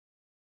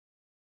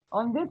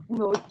On this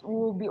note,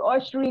 we'll be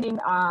ushering in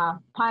our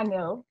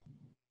panel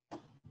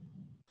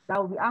that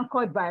will be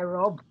anchored by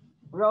Rob.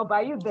 Rob,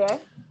 are you there?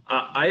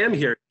 I am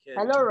here.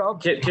 Hello,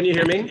 Rob. Can you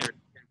hear me?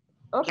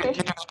 Okay.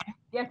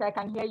 Yes, I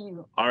can hear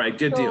you. All right,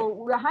 good deal. So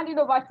we're handing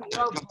over to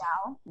Rob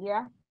now.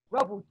 Yeah.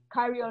 Rob will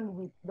carry on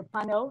with the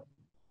panel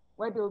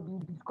where they'll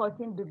be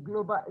discussing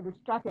the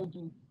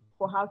strategy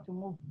for how to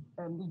move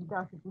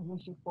digital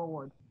citizenship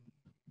forward.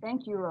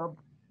 Thank you, Rob.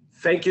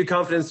 Thank you,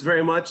 Confidence,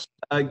 very much.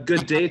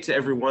 Good day to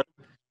everyone.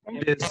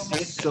 It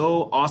is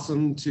so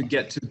awesome to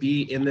get to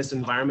be in this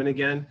environment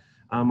again.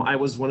 I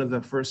was one of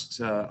the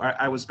first,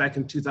 I was back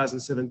in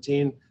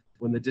 2017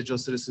 when the Digital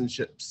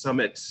Citizenship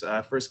Summit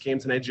first came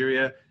to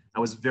Nigeria. I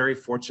was very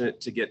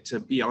fortunate to get to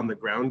be on the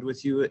ground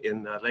with you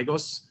in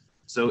Lagos.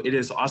 So it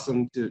is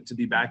awesome to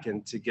be back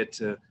and to get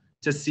to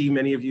see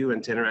many of you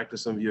and to interact with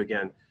some of you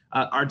again.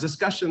 Our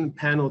discussion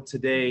panel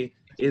today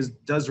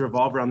does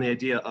revolve around the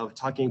idea of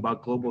talking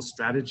about global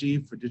strategy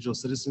for digital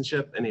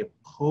citizenship in a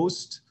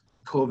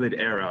post-COVID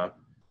era.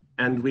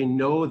 And we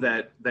know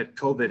that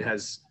COVID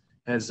has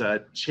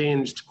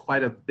changed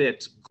quite a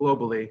bit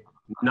globally,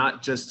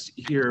 not just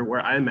here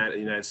where I'm at in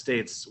the United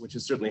States, which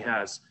it certainly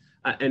has.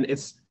 And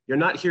you're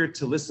not here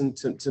to listen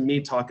to me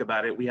talk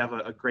about it. We have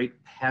a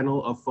great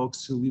panel of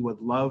folks who we would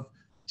love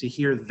to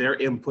hear their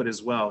input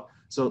as well.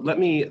 So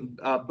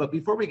but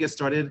before we get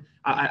started,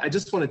 I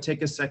just want to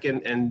take a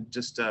second and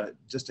just to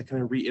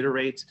kind of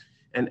reiterate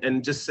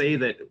and just say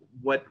that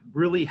what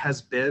really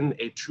has been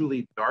a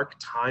truly dark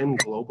time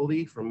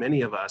globally for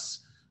many of us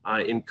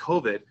in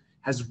COVID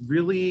has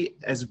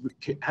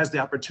the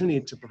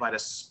opportunity to provide a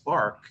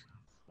spark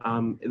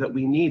that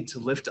we need to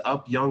lift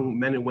up young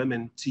men and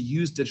women to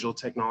use digital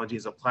technology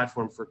as a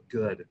platform for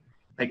good.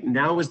 Like,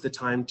 now is the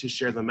time to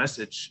share the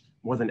message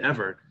more than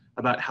ever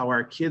about how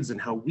our kids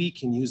and how we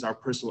can use our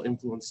personal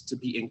influence to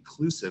be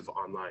inclusive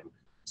online.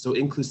 So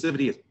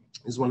inclusivity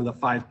is one of the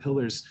 5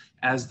 pillars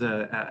as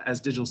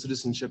digital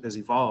citizenship has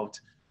evolved.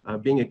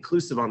 Being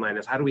inclusive online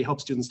is how do we help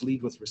students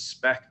lead with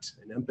respect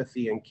and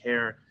empathy and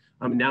care.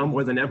 Now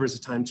more than ever is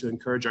the time to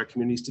encourage our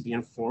communities to be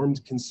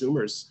informed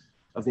consumers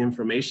of the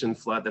information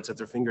flood that's at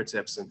their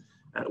fingertips. And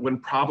when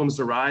problems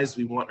arise,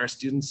 we want our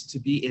students to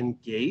be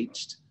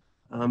engaged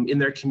in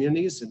their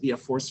communities and be a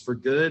force for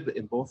good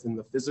in both in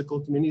the physical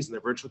communities and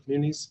the virtual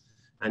communities.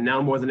 And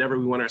now more than ever,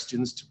 we want our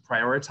students to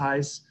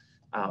prioritize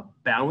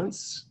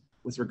balance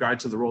with regard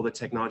to the role that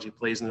technology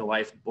plays in their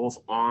life, both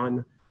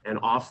on and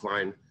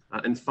offline.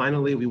 And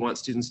finally, we want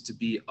students to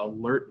be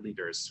alert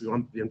leaders. We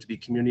want them to be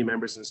community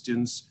members and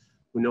students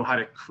who know how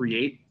to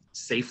create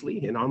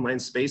safely in online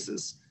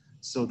spaces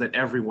so that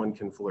everyone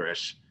can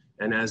flourish.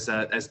 And as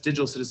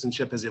digital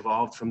citizenship has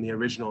evolved from the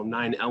original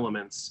 9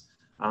 elements,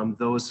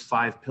 those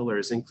 5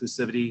 pillars,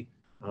 inclusivity,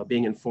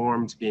 being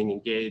informed, being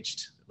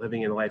engaged,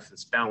 living in a life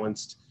that's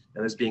balanced,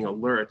 and as being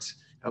alert,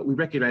 we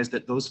recognize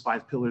that those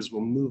 5 pillars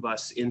will move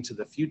us into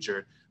the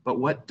future. But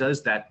what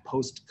does that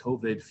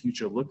post-COVID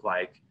future look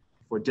like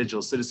for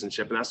digital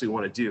citizenship? And that's what we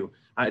want to do.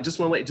 I just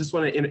want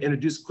to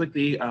introduce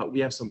quickly, we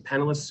have some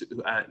panelists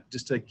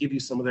just to give you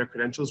some of their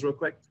credentials real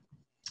quick.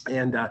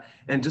 And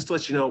just to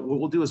let you know, what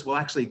we'll do is we'll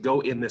actually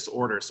go in this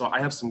order. So I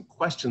have some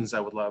questions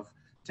I would love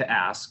to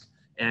ask.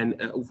 And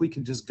if we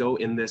can just go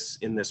in this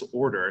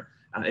order,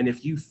 and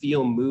if you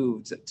feel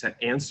moved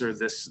to answer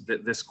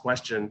this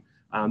question,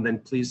 then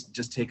please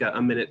just take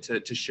a minute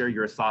to share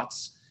your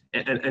thoughts.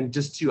 And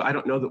just I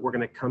don't know that we're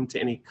going to come to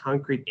any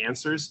concrete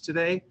answers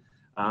today.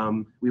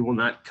 We will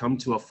not come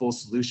to a full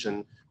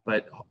solution,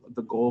 but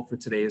the goal for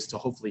today is to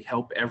hopefully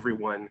help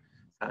everyone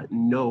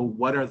know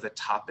what are the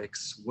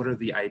topics, what are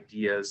the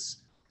ideas,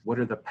 what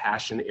are the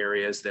passion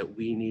areas that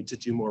we need to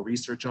do more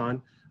research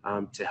on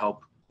to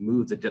help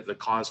move the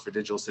cause for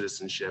digital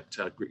citizenship,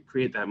 to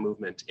create that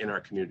movement in our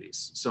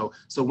communities. So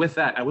with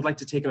that, I would like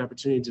to take an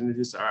opportunity to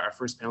introduce our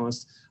first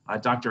panelist,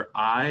 Dr.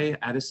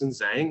 Addison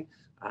Zhang.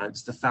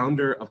 Is the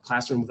founder of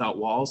Classroom Without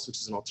Walls, which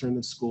is an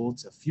alternative school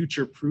to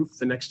future-proof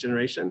the next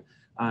generation.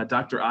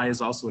 Dr. I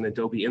is also an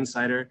Adobe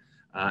insider,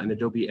 an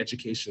Adobe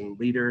education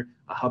leader,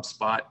 a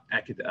HubSpot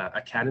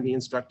Academy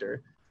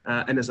instructor.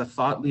 And as a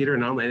thought leader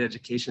in online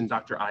education,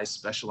 Dr. I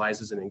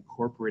specializes in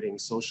incorporating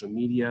social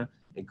media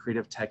and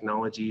creative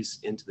technologies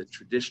into the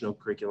traditional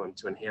curriculum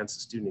to enhance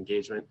student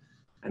engagement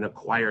and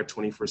acquire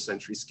 21st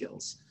century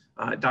skills.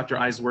 Dr.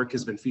 I's work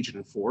has been featured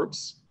in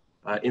Forbes,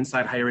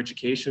 Inside Higher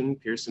Education,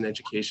 Pearson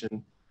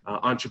Education,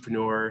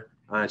 Entrepreneur.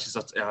 She's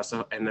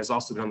also, and has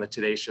also been on the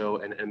Today Show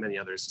and many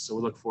others. So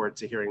we look forward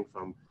to hearing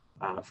from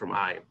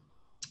I.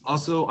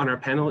 Also on our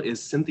panel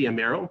is Cynthia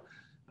Merrill.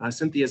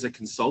 Cynthia is a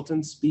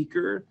consultant,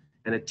 speaker,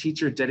 and a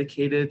teacher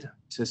dedicated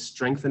to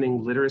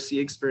strengthening literacy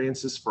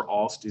experiences for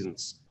all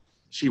students.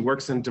 She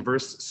works in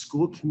diverse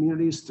school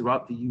communities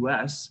throughout the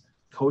US,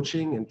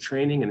 coaching and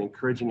training and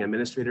encouraging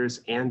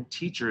administrators and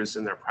teachers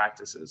in their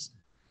practices.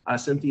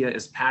 Cynthia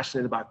is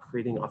passionate about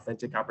creating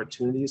authentic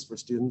opportunities for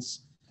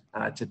students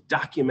to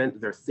document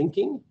their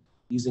thinking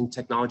using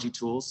technology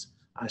tools.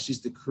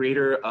 She's the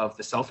creator of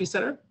the Selfie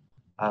Center,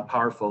 a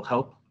powerful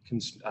help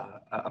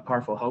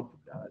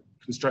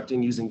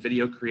constructing using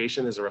video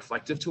creation as a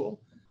reflective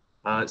tool.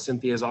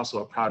 Cynthia is also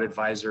a proud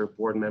advisor,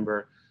 board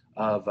member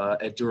of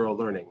Eduro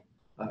Learning,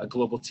 a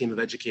global team of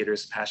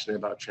educators passionate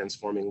about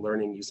transforming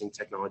learning using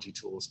technology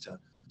tools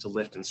to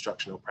lift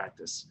instructional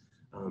practice.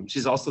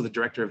 She's also the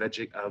director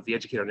of the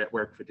Educator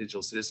Network for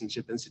Digital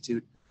Citizenship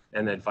Institute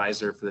and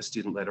advisor for the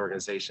student-led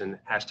organization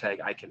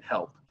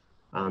 #ICanHelp.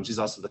 She's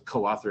also the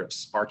co-author of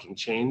Sparking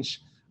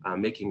Change,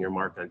 Making Your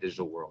Mark on a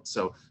Digital World.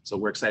 So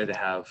we're excited to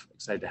have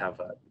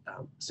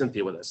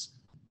Cynthia with us.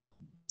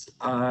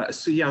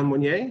 Suyan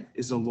Mounier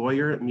is a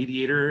lawyer,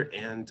 mediator,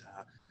 and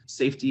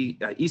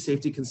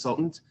e-safety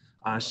consultant.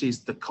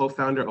 She's the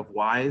co-founder of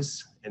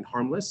Wise and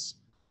Harmless,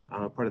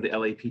 part of the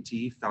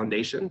LAPT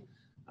Foundation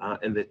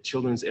and the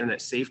Children's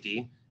Internet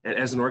Safety. And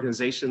as an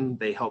organization,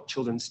 they help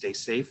children stay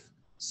safe,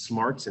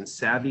 smart, and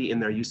savvy in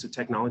their use of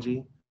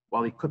technology,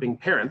 while equipping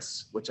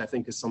parents, which I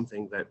think is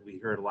something that we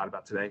heard a lot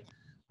about today,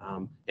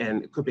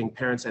 and equipping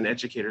parents and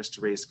educators to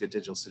raise good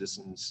digital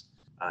citizens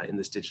in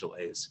this digital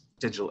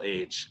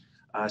age.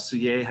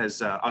 Suye has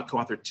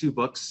co-authored 2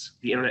 books,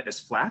 The Internet is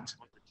Flat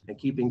and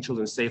Keeping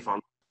Children Safe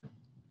Online.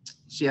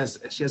 She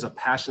has a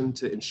passion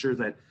to ensure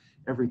that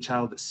every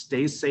child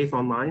stays safe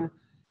online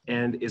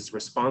and is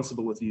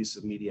responsible with the use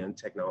of media and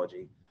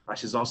technology.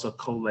 She's also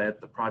co-led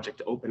the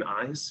project Open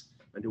Eyes,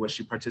 under which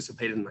she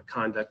participated in the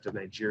conduct of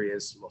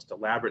Nigeria's most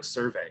elaborate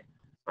survey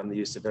on the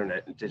use of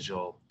internet and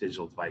digital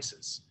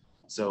devices.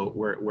 So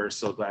we're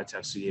so glad to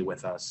have Suye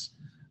with us.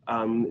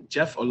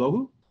 Jeff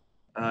Olohu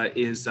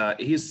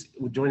he's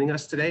joining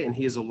us today, and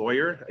he is a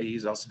lawyer.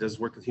 He also does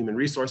work with human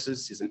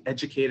resources. He's an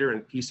educator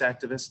and peace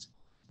activist.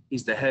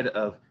 He's the head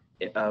of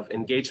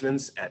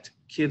engagements at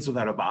Kids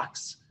Without a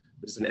Box,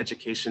 which is an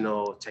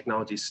educational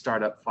technology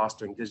startup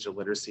fostering digital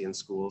literacy in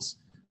schools.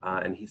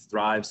 And he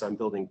thrives on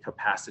building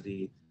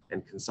capacity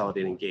and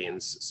consolidating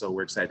gains. So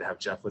we're excited to have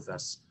Jeff with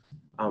us.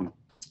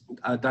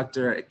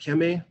 Dr.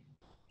 Kemi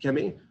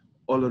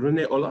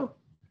Olorune Ola.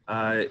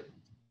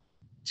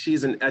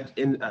 She's an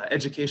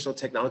educational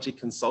technology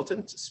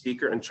consultant,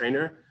 speaker, and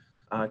trainer.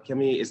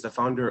 Kemi is the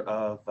founder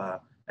of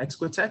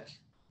Exquitech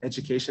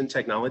Education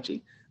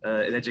Technology,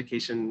 an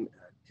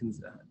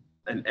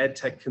ed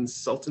tech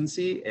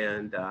consultancy,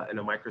 and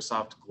a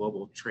Microsoft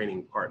Global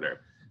Training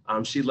Partner.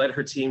 She led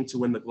her team to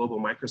win the Global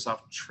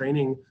Microsoft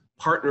Training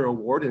Partner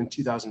Award in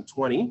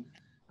 2020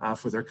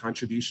 for their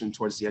contribution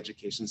towards the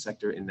education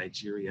sector in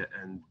Nigeria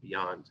and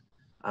beyond.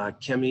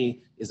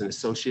 Kemi is an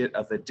associate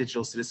of the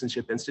Digital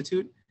Citizenship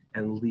Institute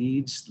and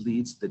leads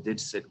the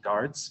Digcit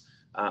Guards.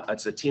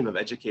 It's a team of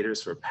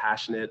educators who are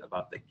passionate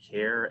about the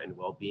care and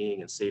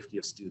well-being and safety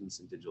of students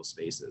in digital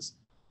spaces.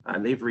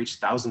 And they've reached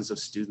thousands of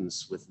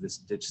students with this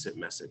Digcit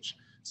message.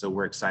 So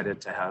we're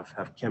excited to have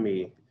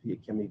Kemi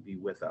be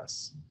with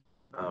us.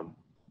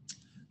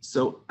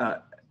 So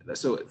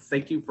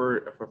thank you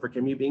for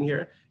Kemi being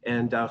here.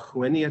 And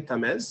Juenia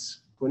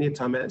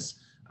Tamez,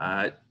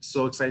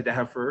 so excited to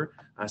have her,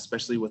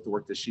 especially with the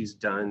work that she's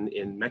done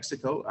in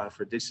Mexico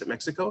for Digcit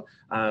Mexico.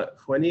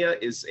 Juenia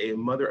is a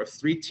mother of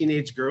 3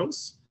 teenage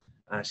girls.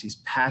 She's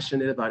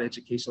passionate about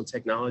educational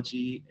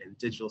technology and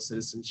digital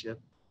citizenship.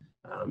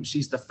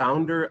 She's the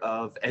founder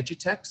of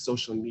Edutech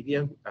Social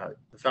Media,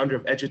 the founder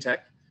of Edutech.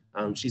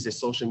 She's a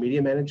social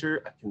media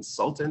manager, a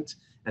consultant,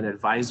 an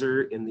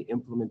advisor in the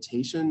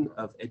implementation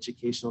of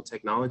educational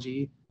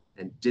technology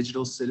and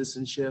digital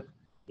citizenship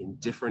in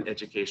different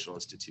educational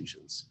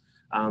institutions.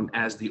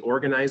 As the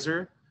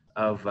organizer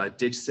of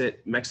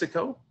Digcit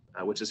Mexico,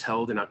 which is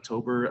held in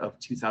October of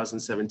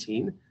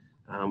 2017.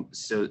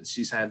 So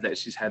she's had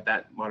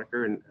that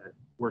moniker and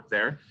work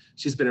there.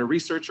 She's been a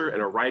researcher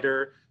and a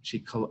writer.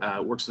 She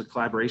works with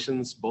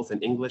collaborations both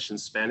in English and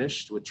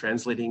Spanish with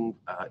translating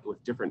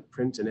with different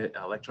print and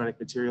electronic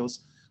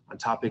materials on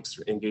topics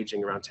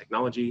engaging around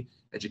technology,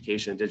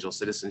 education, and digital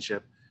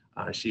citizenship.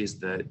 She is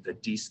the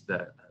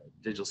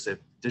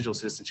Digital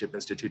Citizenship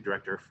Institute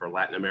Director for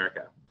Latin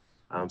America.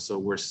 So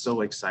we're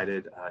so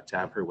excited to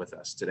have her with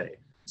us today.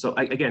 So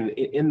again,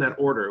 in that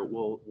order,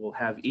 we'll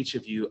have each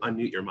of you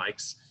unmute your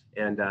mics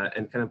and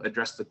kind of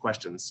address the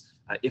questions.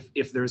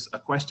 If there's a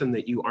question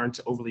that you aren't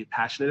overly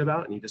passionate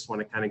about and you just want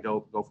to kind of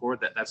go forward,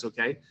 that's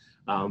okay.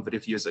 But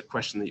if there's a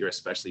question that you're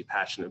especially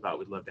passionate about,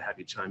 we'd love to have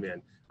you chime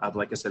in. But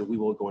like I said, we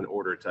will go in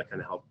order to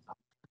kind of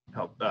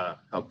help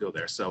go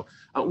there. So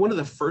one of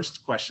the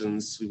first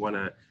questions we want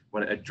to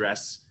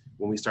address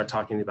when we start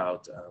talking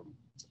about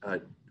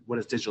what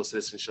does digital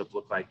citizenship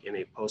look like in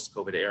a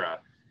post-COVID era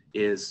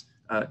is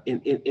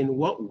in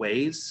what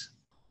ways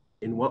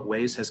has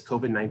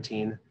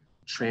COVID-19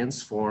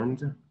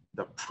 transformed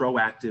the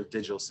proactive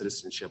digital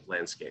citizenship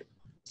landscape?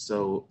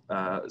 So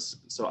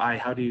why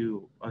don't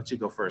you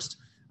go first?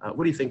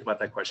 What do you think about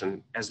that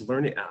question as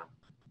learning?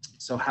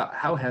 So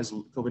how has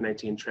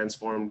COVID-19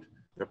 transformed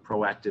the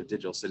proactive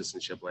digital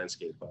citizenship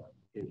landscape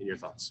in your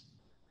thoughts?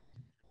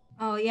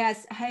 Oh,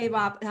 yes. Hey,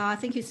 Rob,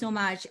 thank you so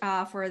much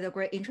for the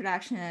great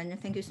introduction.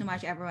 Thank you so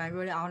much, everyone.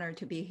 Really honored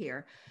to be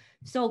here.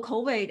 So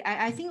COVID,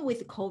 I think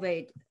with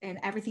COVID and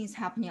everything's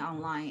happening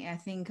online, I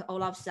think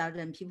all of a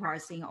sudden people are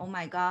saying, oh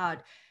my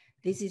God,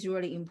 this is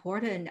really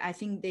important. I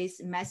think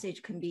this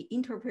message can be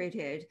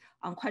interpreted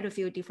on quite a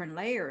few different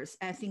layers.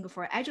 I think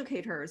for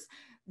educators,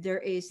 there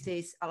is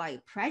this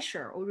like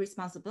pressure or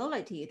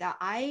responsibility that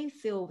I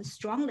feel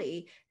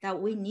strongly that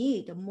we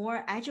need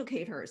more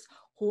educators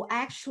who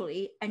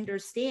actually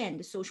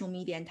understand social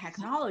media and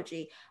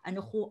technology and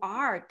who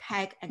are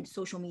tech and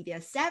social media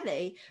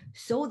savvy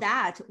so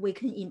that we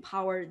can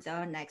empower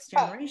the next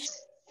generation.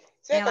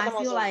 And I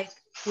feel like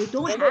we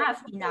don't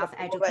have enough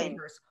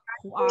educators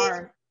who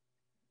are,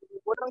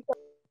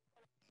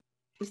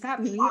 is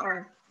that me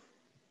or?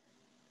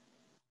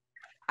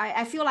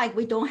 I feel like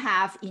we don't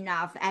have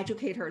enough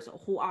educators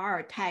who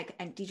are tech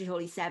and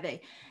digitally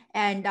savvy.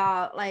 And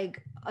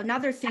like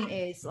another thing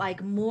is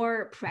like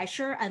more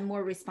pressure and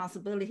more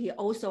responsibility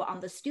also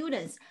on the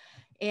students.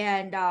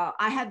 And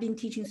I have been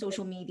teaching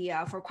social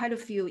media for quite a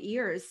few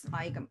years,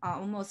 like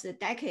almost a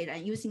decade,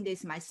 and using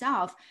this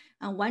myself.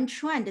 And one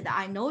trend that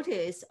I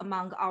notice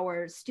among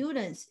our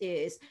students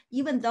is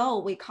even though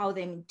we call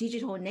them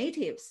digital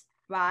natives,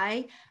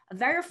 right?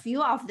 Very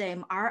few of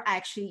them are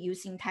actually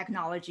using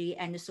technology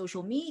and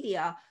social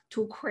media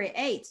to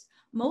create.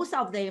 Most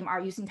of them are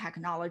using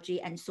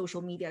technology and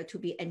social media to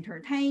be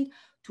entertained,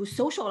 to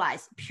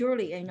socialize,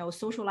 purely,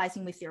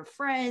 socializing with their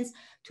friends,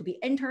 to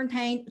be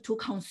entertained, to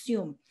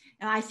consume.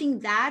 And I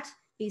think that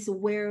is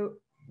where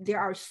there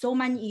are so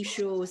many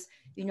issues.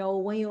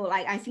 When you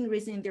like, I think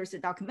recently there's a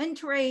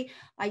documentary,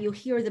 you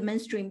hear the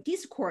mainstream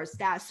discourse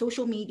that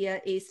social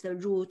media is the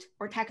root,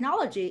 or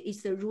technology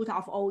is the root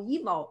of all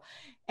evil.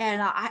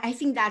 And I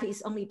think that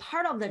is only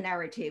part of the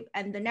narrative.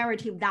 And the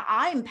narrative that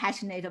I'm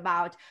passionate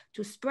about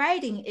to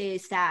spreading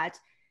is that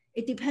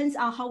it depends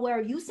on how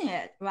we're using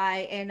it,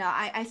 right? And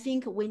I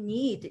think we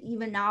need,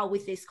 even now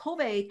with this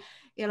COVID,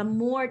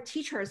 more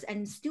teachers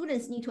and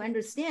students need to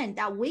understand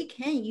that we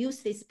can use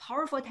this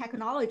powerful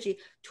technology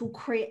to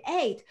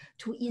create,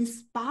 to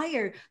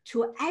inspire,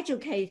 to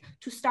educate,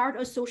 to start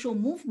a social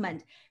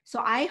movement.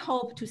 So I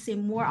hope to see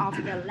more of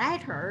the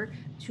latter,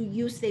 to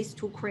use this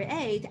to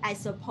create,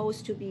 as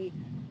opposed to be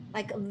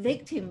like a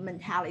victim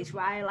mentality,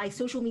 right? Like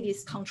social media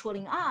is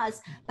controlling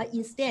us, but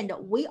instead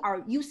we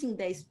are using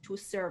this to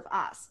serve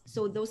us.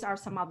 So those are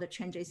some of the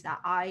changes that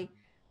I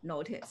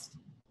noticed.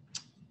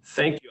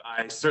 Thank you.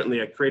 Certainly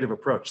a creative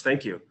approach.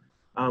 Thank you.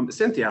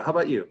 Cynthia, how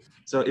about you?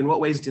 So in what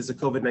ways has the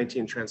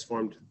COVID-19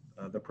 transformed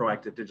the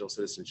proactive digital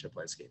citizenship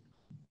landscape?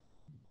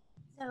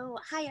 So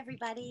hi,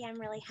 everybody. I'm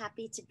really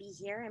happy to be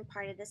here and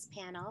part of this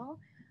panel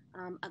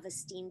of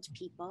esteemed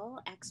people,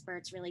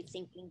 experts really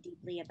thinking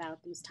deeply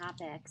about these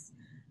topics.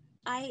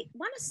 I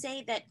want to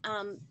say that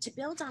to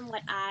build on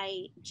what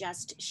I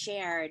just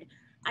shared,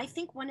 I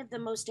think one of the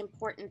most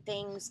important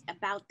things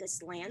about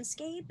this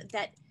landscape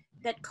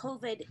that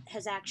COVID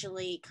has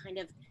actually kind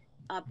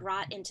of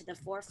brought into the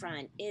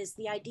forefront is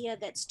the idea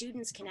that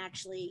students can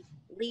actually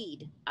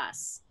lead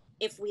us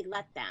if we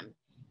let them.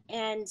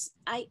 And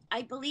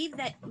I believe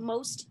that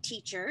most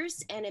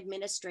teachers and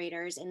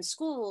administrators in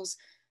schools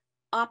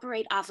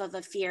operate off of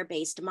a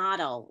fear-based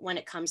model when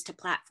it comes to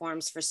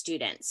platforms for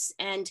students.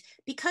 And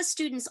because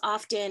students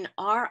often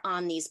are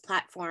on these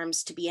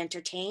platforms to be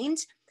entertained,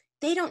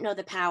 they don't know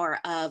the power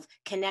of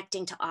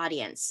connecting to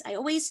audience. I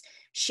always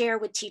share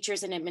with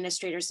teachers and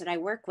administrators that I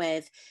work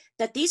with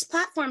that these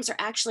platforms are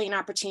actually an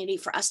opportunity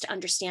for us to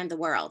understand the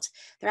world.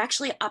 They're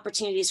actually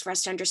opportunities for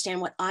us to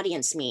understand what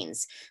audience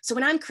means. So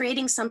when I'm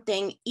creating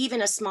something,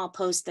 even a small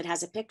post that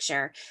has a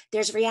picture,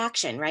 there's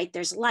reaction, right?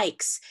 There's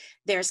likes,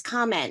 there's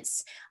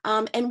comments.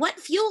 And what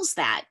fuels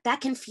that?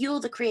 That can fuel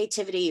the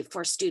creativity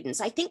for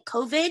students. I think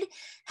COVID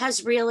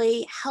has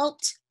really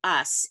helped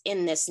us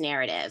in this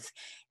narrative.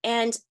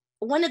 And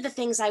one of the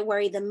things I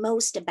worry the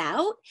most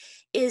about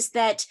is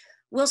that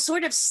we'll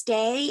sort of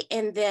stay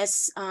in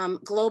this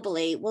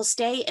globally, we'll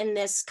stay in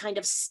this kind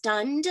of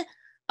stunned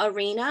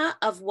arena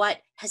of what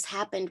has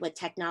happened with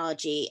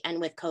technology and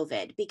with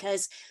COVID,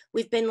 because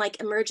we've been like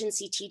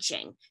emergency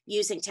teaching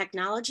using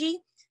technology.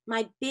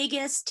 My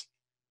biggest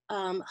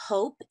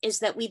hope is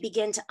that we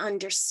begin to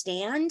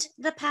understand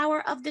the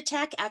power of the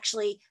tech,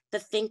 actually the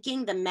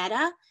thinking, the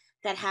meta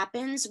that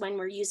happens when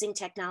we're using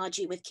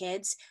technology with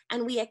kids,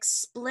 and we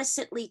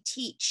explicitly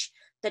teach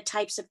the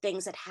types of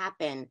things that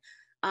happen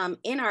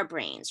in our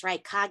brains,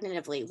 right,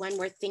 cognitively, when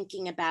we're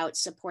thinking about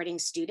supporting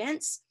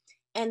students.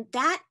 And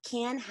that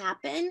can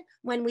happen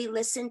when we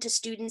listen to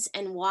students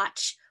and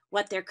watch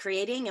what they're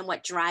creating and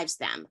what drives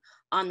them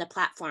on the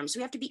platforms.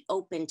 We have to be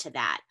open to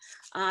that.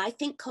 I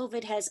think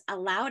COVID has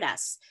allowed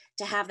us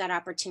to have that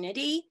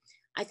opportunity.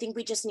 I think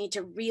we just need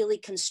to really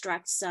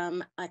construct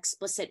some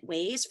explicit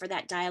ways for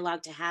that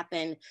dialogue to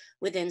happen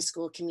within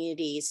school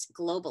communities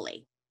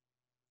globally.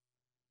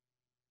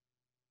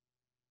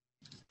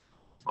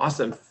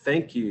 Awesome.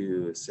 Thank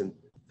you.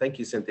 Thank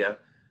you, Cynthia.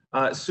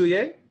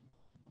 Suye?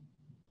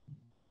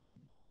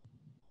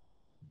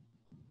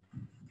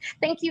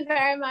 Thank you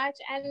very much.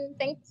 And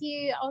thank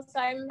you also,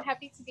 I'm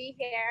happy to be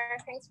here.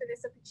 Thanks for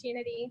this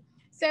opportunity.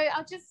 So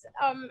I'll just,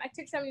 I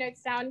took some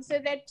notes down. So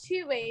there are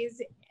two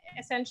ways,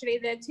 essentially,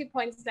 there are 2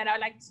 points that I'd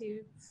like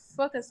to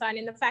focus on,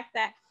 in the fact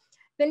that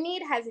the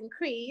need has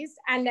increased,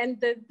 and then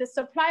the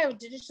supply of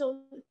digital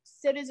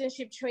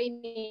citizenship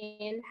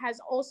training has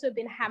also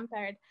been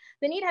hampered.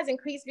 The need has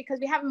increased because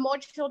we have more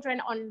children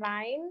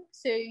online,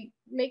 so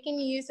making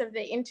use of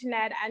the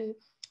internet and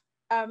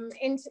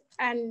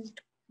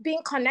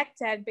being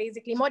connected,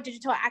 basically more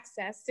digital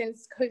access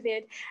since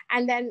COVID.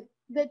 And then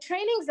the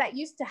trainings that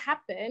used to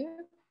happen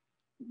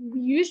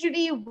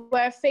usually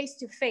were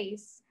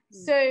face-to-face.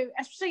 So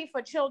especially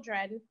for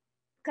children,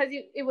 because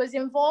it was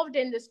involved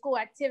in the school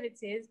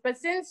activities, but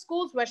since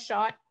schools were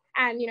shut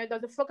and there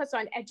was a focus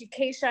on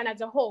education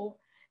as a whole,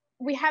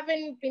 we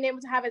haven't been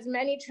able to have as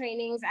many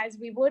trainings as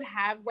we would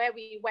have where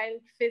we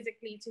went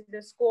physically to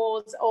the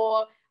schools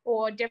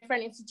or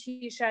different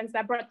institutions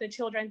that brought the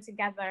children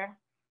together.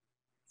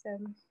 So.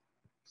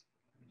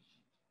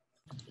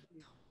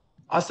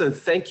 Awesome,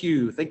 thank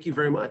you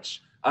very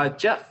much.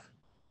 Jeff.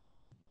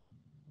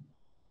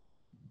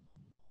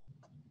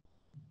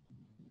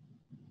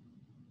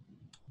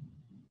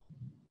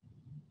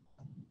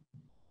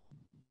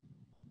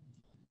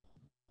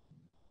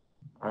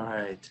 All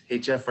right, hey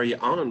Jeff, are you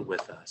on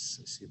with us?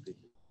 Let's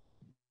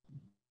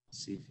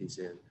see if he's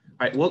in.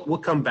 All right, we'll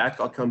come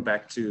back. I'll come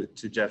back to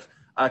Jeff.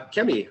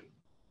 Kemi,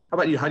 how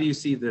about you? How do you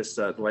see this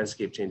the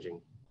landscape changing?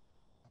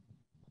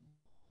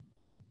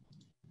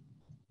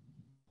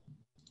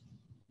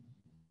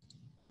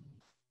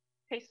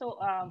 Okay, so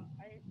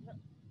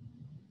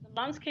the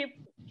landscape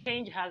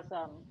change has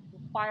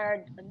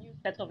required a new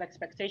set of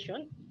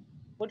expectations,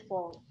 both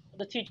for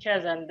the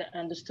teachers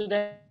and the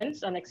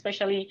students, and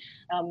especially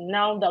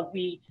now that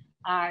we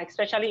are,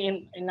 especially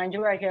in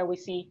Nigeria here, we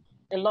see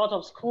a lot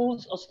of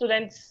schools or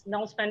students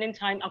now spending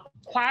time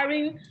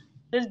acquiring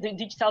these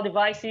digital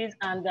devices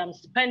and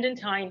spending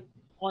time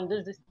on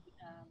these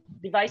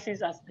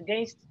devices as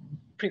against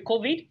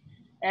pre-COVID.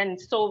 And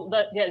so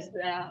there's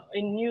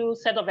a new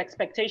set of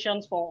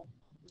expectations for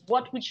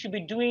what we should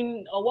be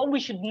doing or what we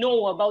should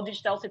know about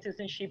digital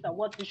citizenship and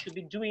what we should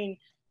be doing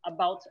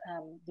about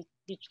the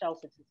digital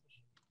citizenship.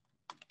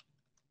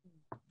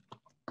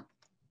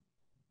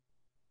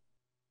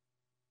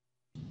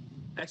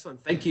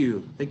 Excellent, thank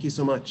you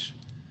so much.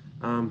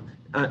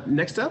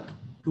 Next up,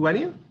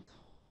 Huania.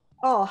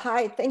 Oh,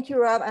 hi, thank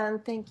you, Rob,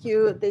 and thank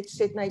you,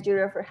 Digcit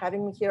Nigeria, for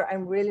having me here.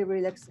 I'm really,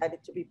 really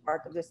excited to be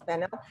part of this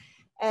panel.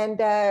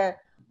 And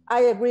I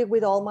agree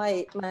with all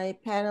my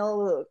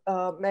panel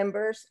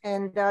members.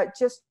 And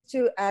just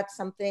to add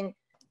something,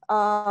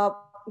 I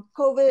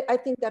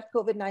think that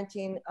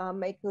COVID-19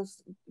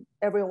 makes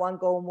everyone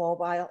go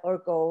mobile or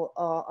go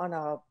on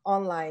an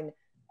online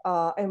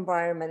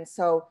environment.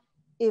 So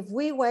if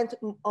we went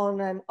on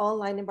an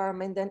online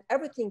environment, then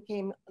everything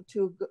came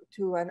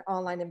to an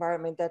online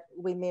environment. That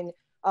we mean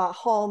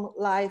home,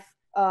 life,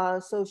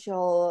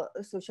 social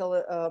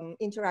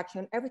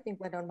interaction, everything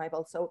went on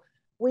mobile. So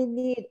we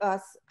need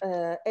us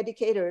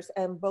educators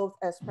and both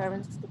as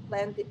parents to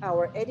plan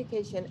our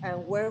education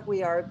and where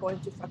we are going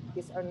to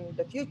focus on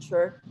the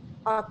future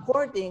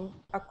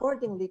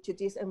accordingly to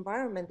this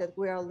environment that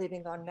we are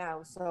living on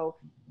now. So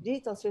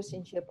digital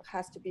citizenship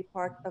has to be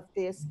part of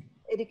this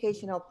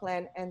educational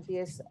plan and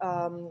this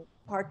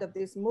part of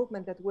this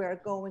movement that we are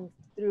going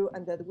through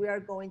and that we are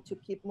going to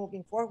keep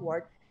moving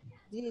forward.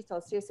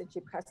 Digital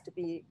citizenship has to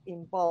be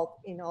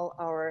involved in all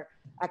our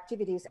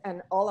activities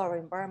and all our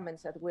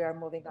environments that we are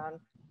moving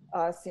on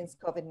since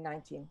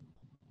COVID-19.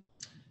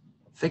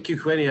 Thank you,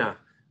 Huenia.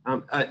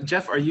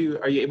 Jeff, are you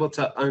able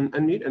to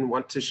unmute and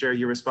want to share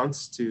your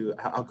response to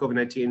how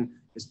COVID-19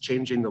 is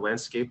changing the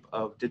landscape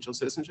of digital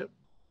citizenship?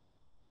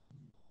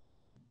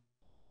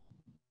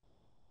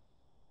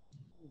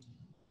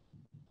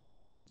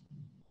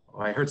 Oh,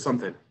 I heard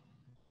something.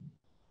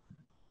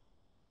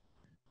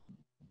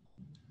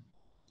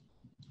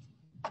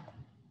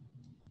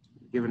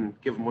 Give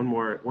him one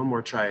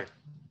more try.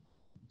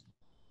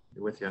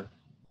 Be with you.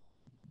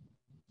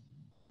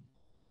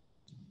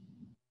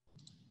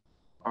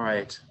 All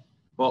right.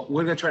 Well,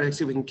 we're gonna try to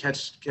see if we can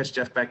catch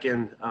Jeff back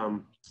in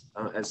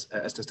as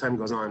this time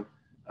goes on.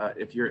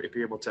 If you're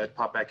able to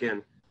pop back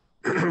in.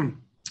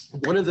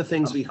 One of the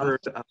things we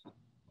heard.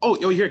 Oh,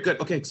 you're here.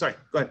 Good. Okay. Sorry.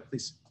 Go ahead,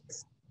 please.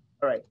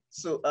 All right.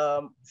 So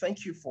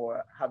thank you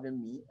for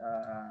having me.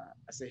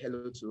 I say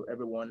hello to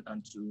everyone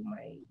and to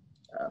my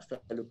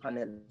fellow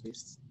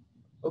panelists.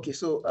 Okay.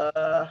 So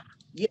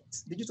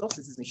yes, digital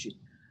citizenship.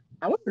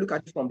 I want to look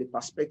at it from the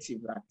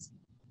perspective that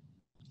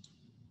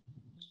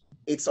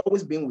it's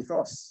always been with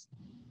us.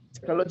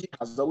 Technology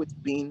has always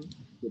been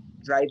the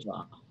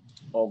driver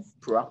of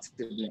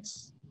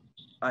proactiveness.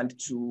 And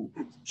to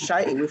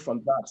shy away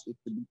from that, it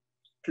would be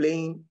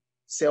playing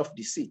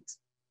self-deceit.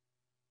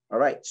 All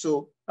right.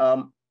 So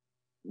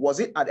was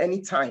there at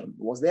any time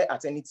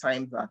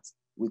that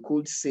we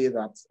could say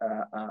that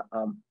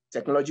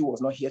technology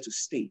was not here to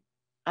stay?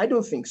 I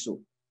don't think so.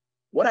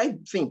 What I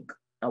think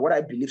and what I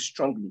believe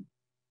strongly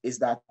is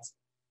that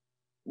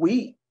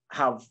we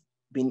have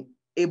been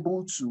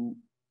able to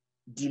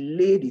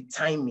delay the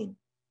timing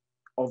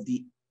of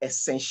the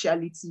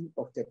essentiality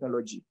of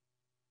technology.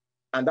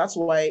 And that's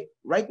why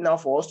right now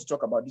for us to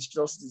talk about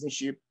digital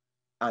citizenship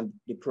and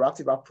the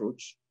proactive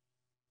approach,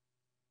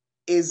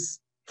 is,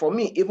 for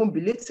me, even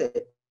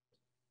belated.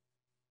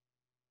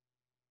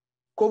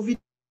 COVID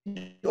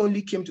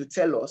only came to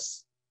tell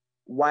us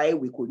why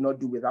we could not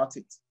do without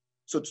it.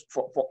 So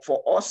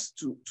for us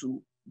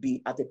to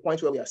be at a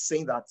point where we are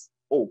saying that,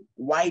 oh,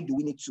 why do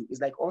we need to?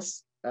 It's like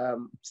us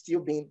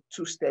still being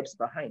 2 steps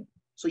behind.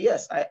 So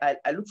yes,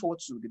 I look forward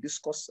to the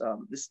discourse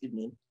this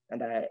evening,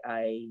 and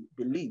I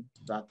believe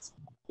that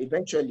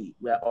eventually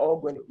we are all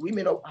going to, we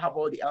may not have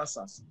all the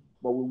answers,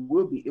 but we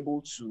will be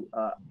able to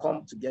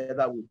come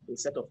together with a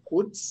set of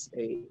codes,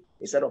 a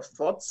set of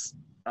thoughts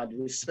and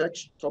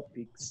research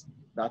topics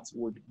that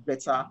would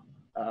better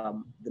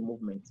the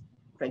movement.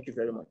 Thank you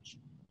very much.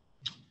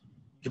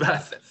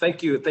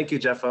 Thank you,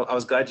 Jeff. I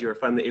was glad you were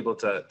finally able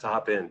to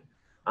hop in.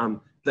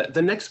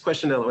 The next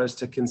question I want us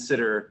to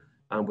consider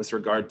with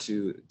regard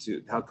to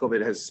how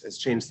COVID has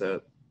changed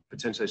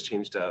potentially has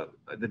changed the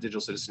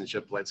digital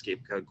citizenship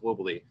landscape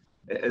globally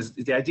is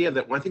the idea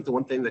that I think the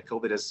one thing that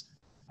COVID has,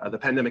 the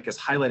pandemic has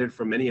highlighted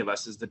for many of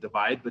us is the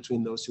divide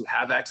between those who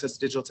have access to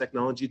digital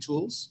technology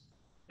tools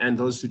and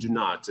those who do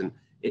not. And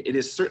it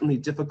is certainly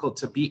difficult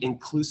to be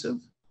inclusive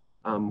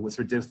with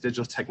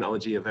digital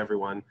technology of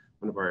everyone.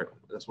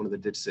 That's one of the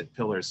Digcit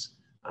pillars.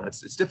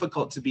 It's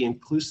difficult to be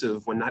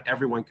inclusive when not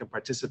everyone can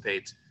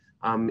participate.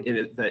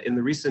 In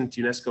the recent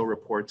UNESCO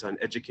report on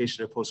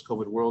education in a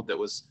post-COVID world that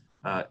was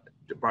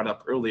brought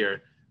up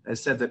earlier, it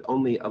said that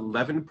only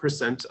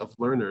 11% of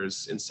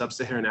learners in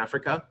sub-Saharan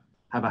Africa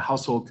have a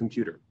household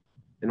computer,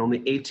 and only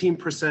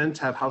 18%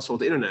 have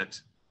household internet.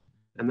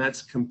 And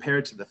that's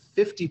compared to the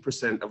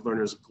 50% of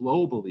learners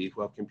globally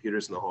who have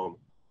computers in the home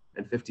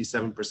and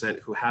 57%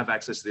 who have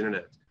access to the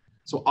internet.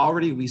 So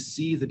already we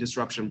see the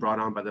disruption brought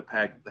on by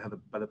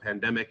the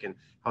pandemic and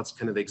how it's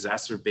kind of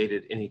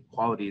exacerbated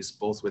inequalities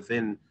both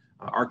within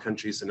our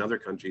countries and other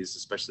countries,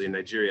 especially in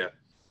Nigeria.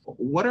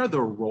 What are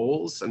the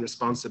roles and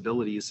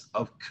responsibilities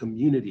of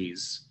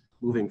communities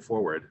moving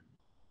forward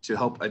to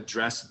help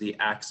address the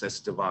access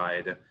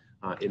divide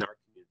in our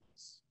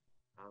communities?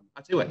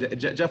 I'll tell you what,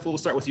 Jeff, we'll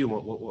start with you.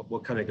 We'll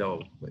kind of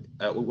go,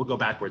 we'll go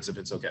backwards if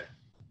it's okay.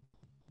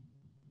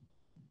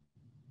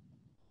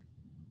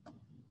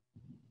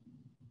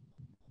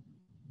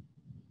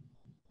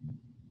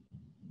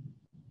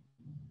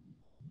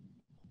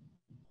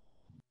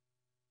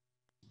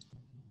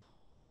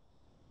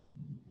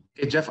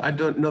 Okay, Jeff, I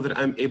don't know that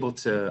I'm able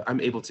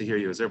to hear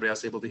you. Is everybody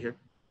else able to hear?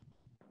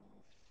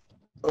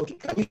 Okay,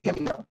 can you hear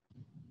me now?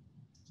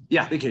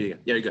 Yeah, we can hear you.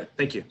 Yeah, you're good.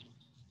 Thank you.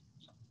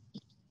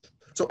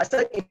 So I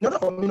said, in order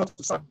for me not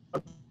to sound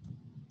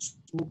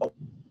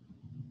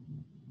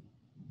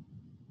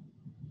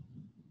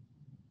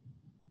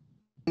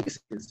this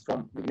is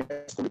from the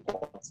UNESCO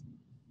report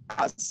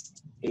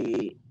as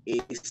a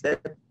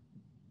step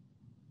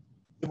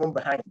even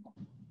behind.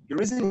 The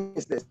reason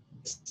is this.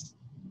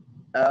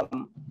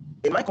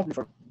 In my company,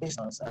 for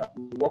instance,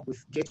 we work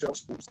with K-12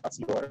 schools at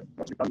your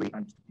primary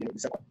and the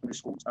secondary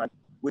schools, and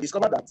we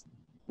discovered that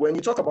when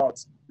you talk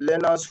about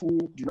learners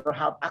who do not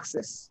have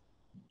access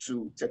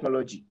to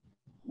technology,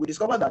 we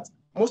discovered that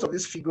most of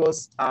these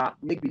figures are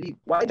make-believe.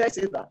 Why did I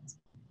say that?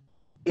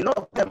 A lot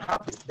of them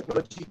have this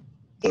technology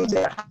in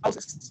their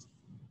houses,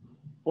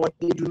 but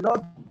they do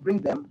not bring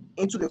them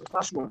into the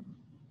classroom.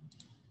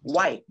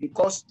 Why?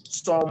 Because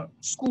some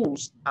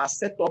schools are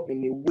set up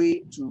in a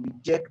way to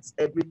reject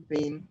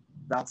everything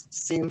that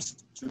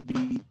seems to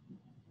be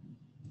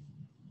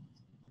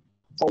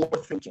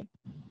forward thinking.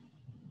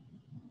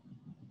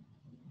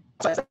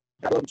 So I said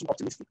I don't be too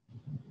optimistic.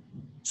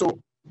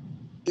 So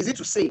is it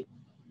to say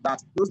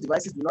that those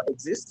devices do not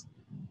exist?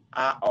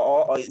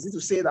 Or is it to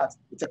say that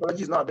the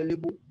technology is not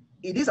available?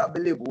 It is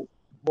available,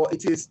 but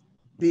it is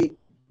the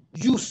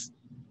use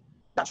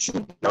that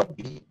should not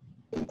be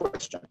in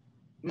question,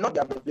 not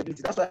the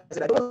availability. That's why I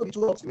said I don't want to be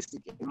too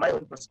optimistic in my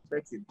own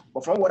perspective,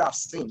 but from what I've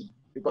seen,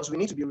 because we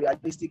need to be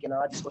realistic in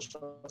our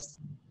discussions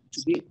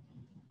today.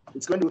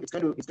 It's going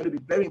to be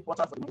very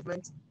important for the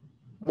movement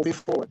moving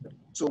forward.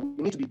 So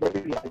we need to be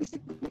very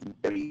realistic. We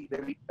need to be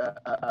very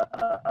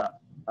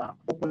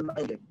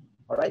open-minded.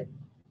 All right.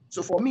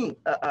 So for me,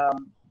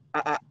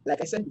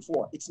 like I said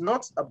before, it's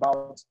not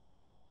about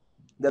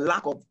the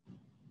lack of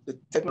the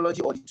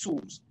technology or the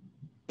tools.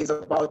 It's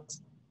about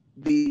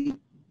the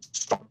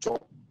structure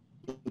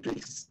in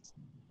place.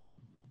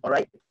 All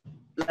right.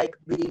 Like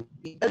the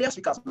earlier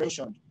speakers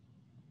mentioned,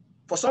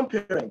 for some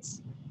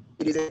parents,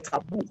 it is a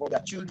taboo for their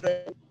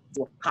children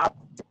to have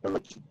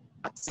technology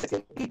at a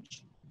certain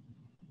age.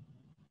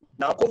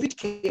 Now, COVID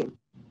came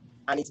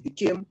and it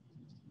became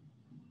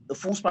the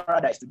fool's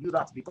paradise to do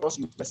that because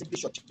you were simply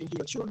shortchanging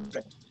your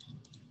children.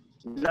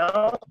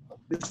 Now,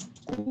 the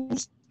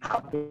schools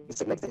have been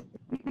segmented.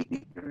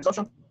 The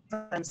resumption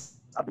times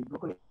have been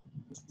broken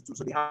into two.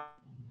 So they have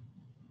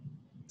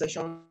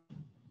sessions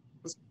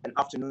and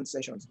afternoon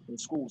sessions in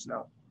schools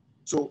now.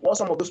 So what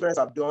some of those parents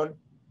have done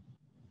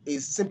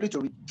is simply to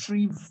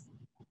retrieve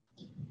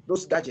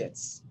those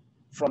gadgets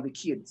from the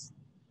kids.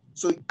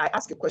 So I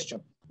ask a question: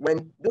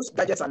 when those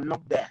gadgets are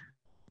not there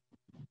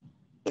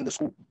in the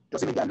school,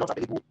 does it mean they are not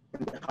available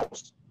in the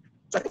house?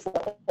 So I think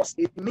for us,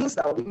 it means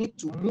that we need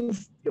to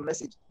move the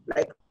message.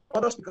 Like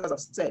other speakers have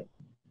said,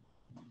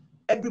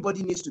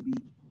 everybody needs to be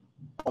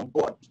on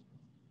board,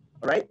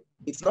 all right?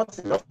 It's not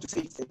enough to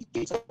say it's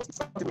educators, it's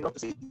not enough to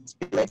say it's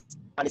parents,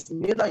 and it's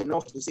neither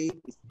enough to say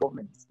it's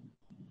government.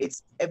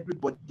 It's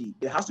everybody.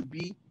 There has to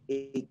be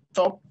a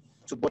top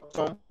to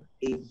bottom,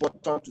 a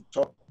bottom to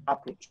top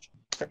approach.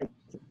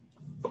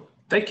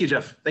 Thank you,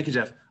 Jeff. Thank you,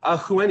 Jeff.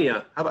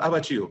 Juenia, how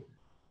about you?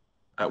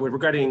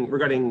 Regarding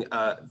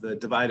the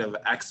divide of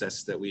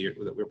access that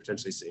we're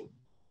potentially seeing.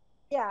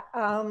 Yeah,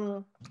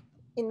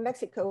 in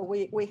Mexico,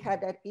 we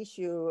had that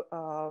issue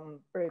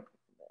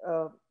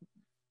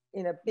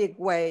in a big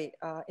way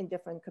in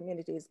different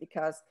communities,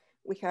 because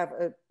we have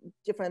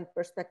different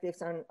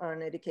perspectives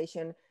on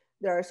education.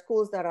 There are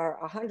schools that are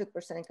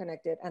 100%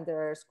 connected, and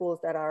there are schools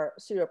that are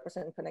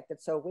 0%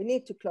 connected. So we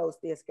need to close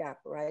this gap,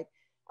 right?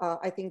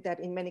 I think that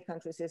in many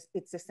countries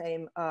it's the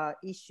same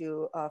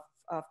issue of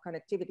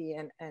connectivity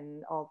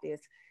and all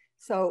this.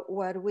 So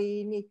what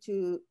we need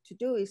to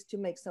do is to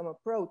make some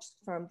approach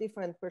from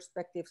different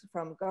perspectives,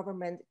 from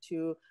government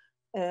to,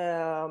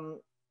 how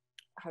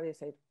do you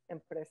say it?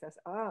 Empresas.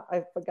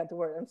 I forgot the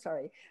word, I'm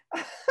sorry.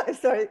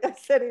 Sorry, I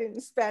said it in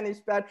Spanish,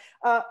 but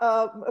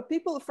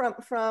people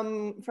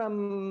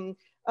from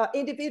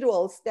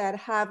individuals that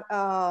have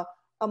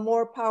a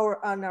more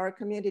power on our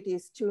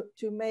communities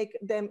to make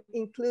them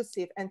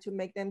inclusive and to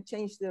make them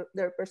change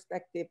their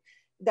perspective,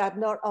 that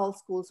not all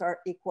schools are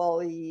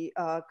equally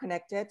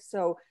connected.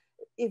 So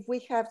if we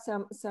have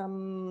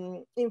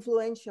some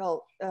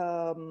influential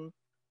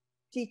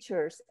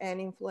teachers and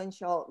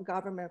influential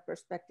government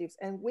perspectives,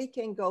 and we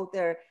can go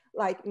there,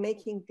 like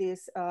making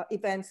these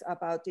events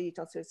about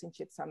digital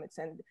citizenship summits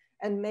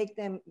and make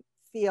them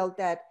feel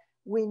that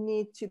we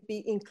need to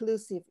be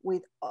inclusive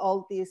with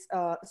all these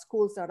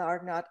schools that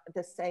are not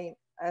the same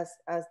as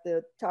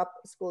the top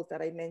schools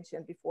that I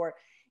mentioned before.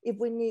 If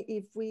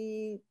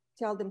we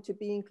tell them to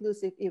be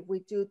inclusive, if we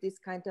do this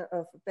kind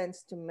of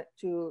events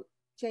to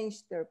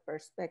change their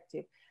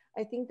perspective,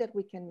 I think that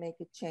we can make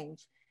a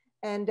change.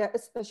 And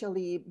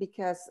especially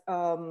because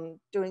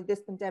during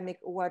this pandemic,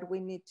 what we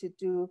need to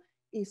do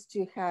is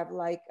to have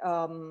like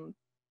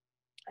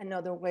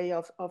another way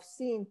of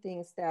seeing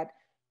things, that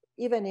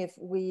even if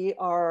we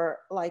are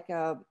like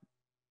a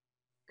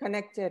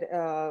connected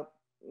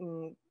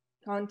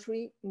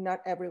country, not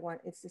everyone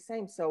is the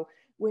same. So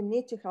we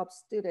need to help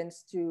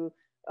students to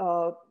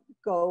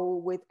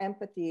go with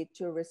empathy,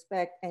 to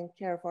respect and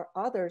care for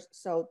others.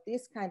 So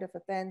these kind of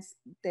events,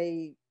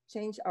 they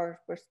change our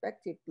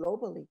perspective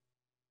globally.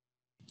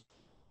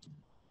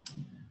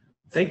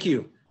 Thank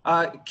you.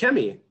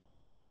 Kemi.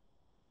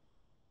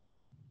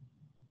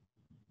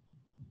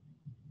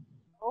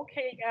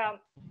 Okay,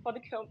 for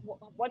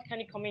what can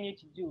the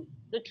community do?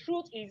 The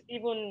truth is,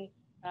 even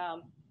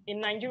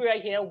in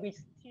Nigeria here, we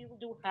still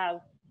do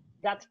have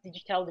that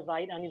digital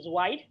divide, and it's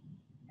wide.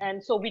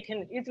 And so we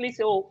can easily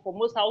say, oh, for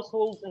most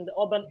households in the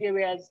urban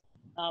areas,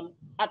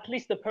 at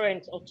least a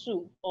parent or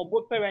two, or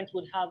both parents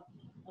would have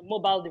a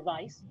mobile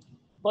device.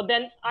 But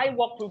then I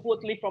work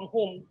remotely from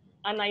home,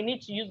 and I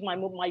need to use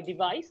my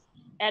device.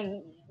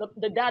 And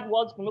the dad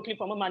works remotely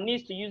from home and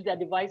needs to use their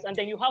device. And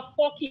then you have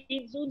 4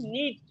 kids who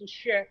need to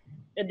share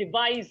a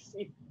device,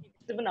 if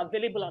it's even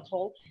available at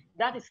all.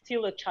 That is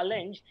still a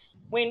challenge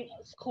when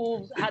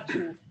schools had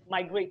to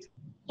migrate.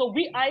 So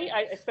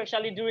I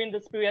especially during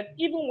this period,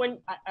 even when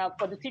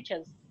for the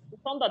teachers, we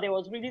found that there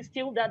was really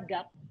still that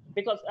gap,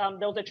 because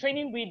there was a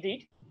training we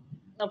did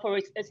for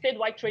a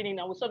statewide training,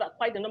 and we saw that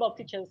quite a number of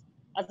teachers,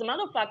 as a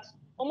matter of fact,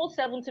 almost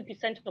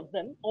 70% of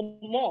them or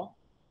more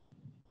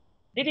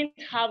didn't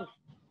have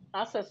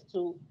access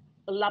to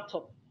a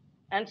laptop.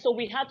 And so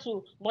we had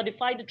to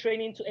modify the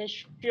training to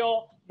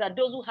ensure that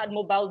those who had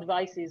mobile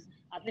devices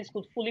at least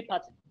could fully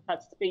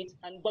participate.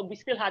 But we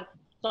still had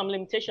some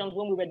limitations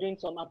when we were doing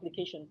some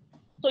applications.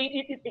 So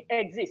it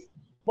exists.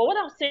 But what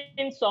I've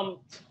seen some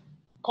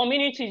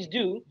communities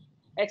do,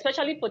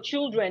 especially for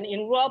children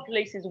in rural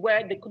places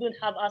where they couldn't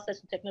have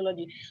access to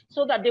technology,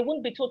 so that they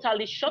won't be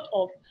totally shut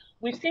off,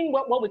 we've seen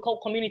what we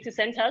call community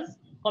centers,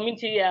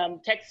 community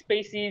tech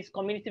spaces,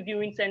 community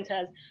viewing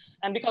centers.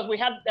 And because we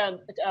have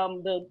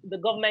the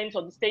government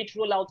or the state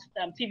roll out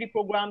TV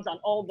programs and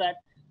all that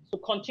to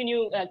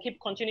continue, keep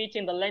continuity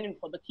in the learning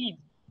for the kids.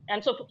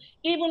 And so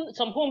even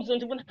some homes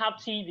don't even have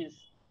TVs.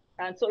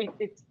 And so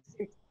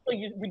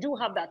we do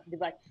have that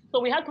divide. So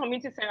we had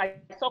community centers.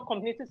 I saw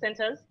community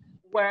centers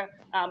where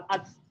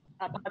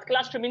at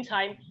class streaming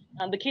time,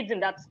 the kids in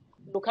that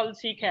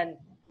locality can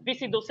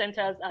visit those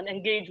centers and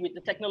engage with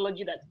the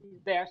technology that is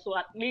there. So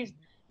at least,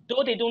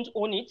 though they don't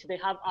own it, they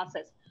have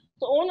access.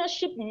 So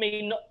ownership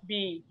may not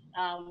be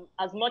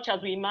as much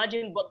as we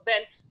imagine, but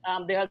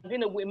then there has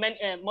been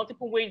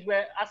multiple ways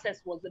where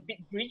access was a bit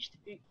breached,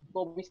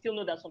 but we still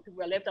know that some people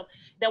were left out.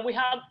 Then we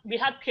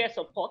had peer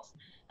support,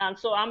 and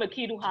so I'm a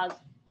kid who has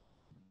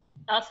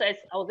access.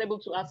 I was able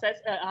to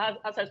have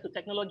access to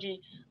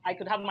technology. I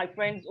could have my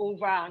friends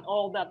over and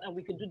all that, and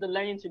we could do the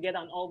learning together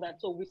and all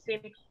that. So we've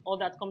seen all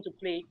that come to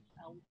play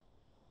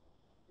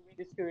during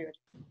this period.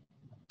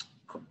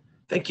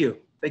 Thank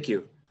you.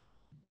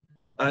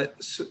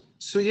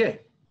 So yeah.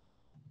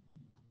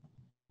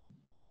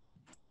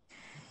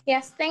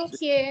 Yes,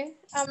 thank you.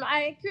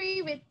 I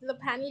agree with the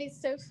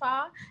panelists so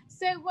far.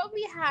 So what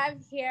we have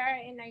here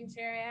in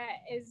Nigeria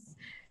is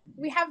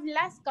we have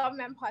less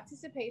government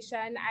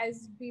participation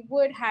as we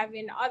would have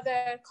in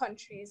other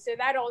countries. So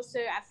that also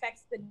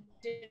affects the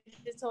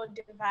digital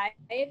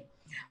divide.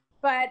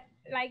 But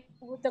like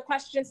the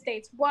question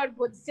states, what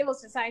would civil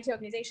society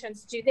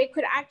organizations do? They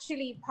could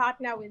actually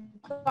partner with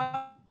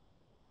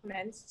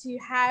governments to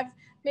have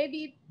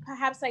maybe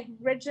perhaps like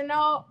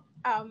regional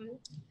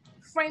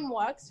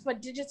frameworks for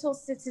digital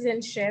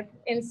citizenship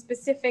in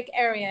specific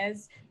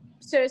areas.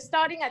 So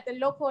starting at the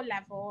local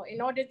level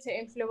in order to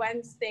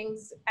influence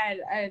things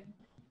at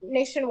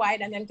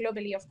nationwide and then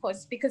globally, of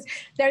course, because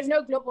there's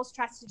no global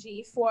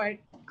strategy for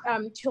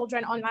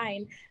children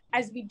online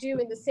as we do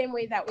in the same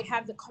way that we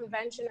have the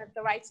Convention of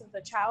the Rights of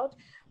the Child.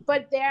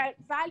 But there are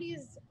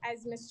values,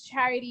 as Ms.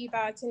 Charity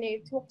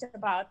Baratune talked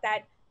about,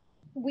 that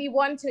we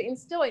want to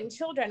instill in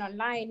children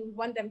online. We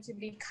want them to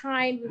be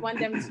kind. We want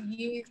them to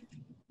use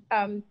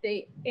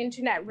the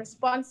internet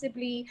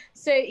responsibly.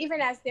 So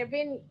even as they're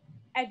being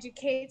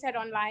educated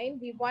online,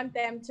 we want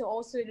them to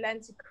also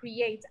learn to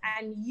create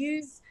and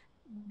use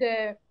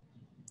the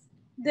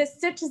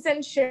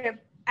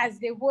citizenship as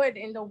they would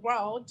in the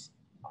world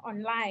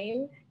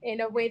online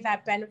in a way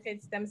that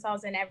benefits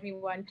themselves and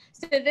everyone.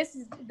 So this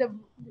is the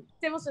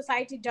civil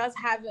society does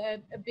have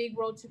a big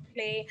role to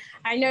play.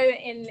 I know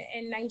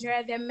in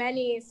Nigeria, there are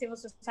many civil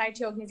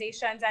society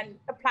organizations, and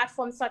a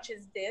platform such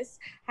as this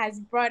has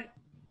brought,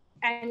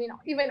 and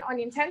even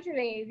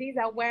unintentionally, these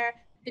are where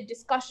the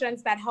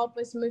discussions that help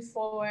us move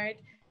forward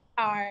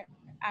are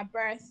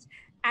birthed.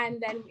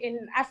 And then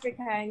in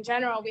Africa in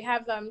general, we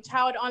have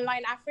Child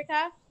Online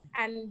Africa,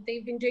 and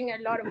they've been doing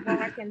a lot of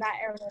work in that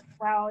area as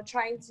well,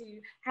 trying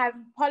to have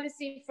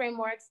policy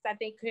frameworks that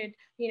they could,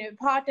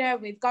 partner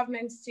with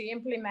governments to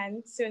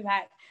implement, so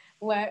that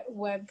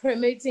we're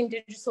promoting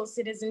digital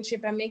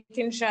citizenship and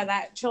making sure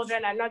that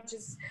children are not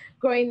just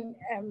growing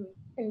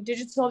in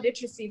digital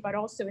literacy, but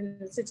also in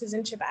the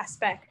citizenship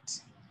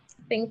aspect.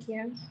 Thank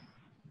you.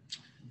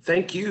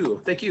 Thank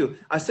you. Thank you.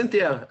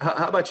 Cynthia,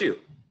 how about you?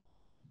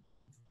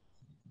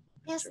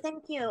 Yes,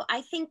 thank you.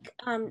 I think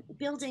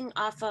building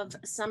off of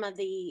some of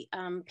the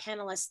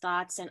panelists'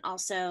 thoughts, and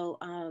also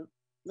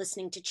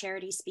listening to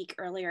Charity speak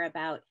earlier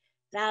about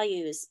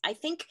values, I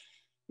think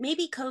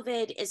maybe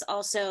COVID is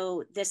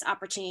also this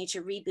opportunity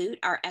to reboot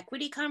our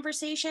equity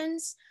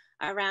conversations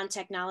around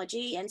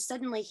technology. And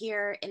suddenly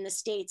here in the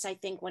States, I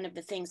think one of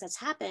the things that's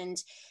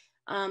happened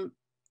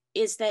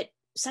is that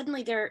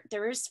suddenly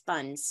there is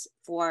funds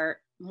for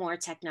more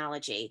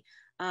technology.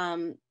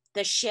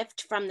 The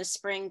shift from the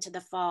spring to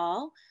the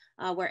fall,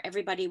 where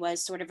everybody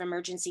was sort of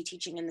emergency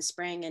teaching in the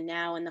spring, and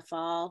now in the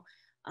fall,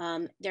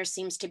 there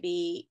seems to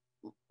be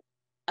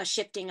a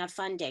shifting of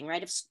funding,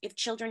 right? If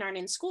children aren't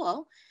in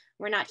school,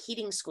 we're not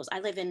heating schools. I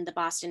live in the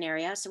Boston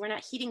area, so we're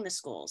not heating the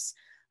schools.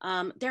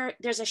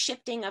 There's a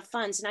shifting of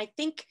funds, and I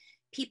think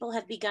people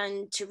have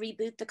begun to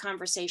reboot the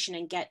conversation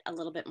and get a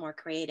little bit more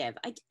creative.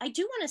 I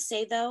do want to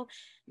say, though,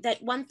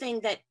 that one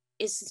thing that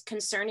is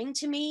concerning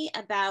to me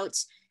about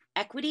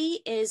equity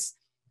is,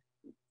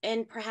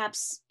 and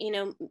perhaps,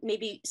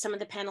 maybe some of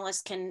the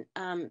panelists can,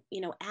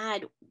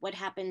 add what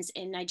happens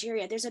in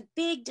Nigeria. There's a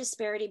big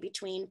disparity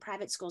between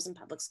private schools and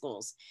public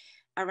schools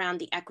around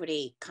the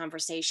equity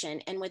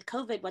conversation. And with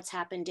COVID, what's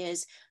happened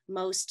is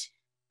most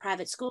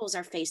private schools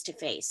are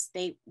face-to-face.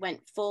 They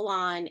went full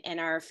on and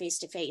are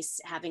face-to-face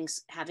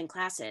having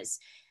classes.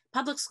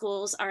 Public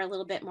schools are a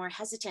little bit more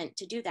hesitant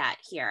to do that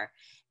here.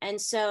 And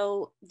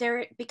so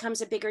there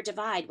becomes a bigger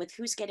divide with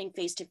who's getting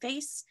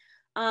face-to-face,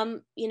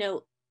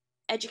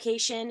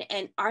 education,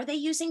 and are they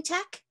using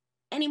tech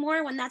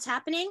anymore when that's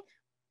happening?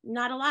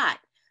 Not a lot.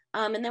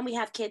 And then we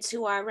have kids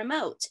who are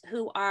remote,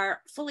 who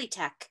are fully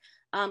tech,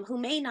 who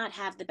may not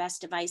have the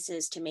best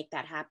devices to make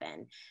that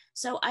happen.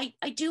 So I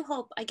do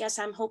hope, I guess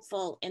I'm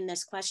hopeful in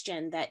this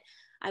question, that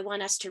I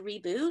want us to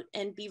reboot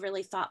and be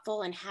really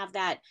thoughtful and have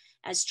that,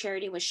 as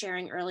Charity was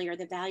sharing earlier,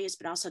 the values,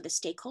 but also the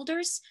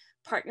stakeholders,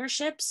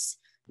 partnerships,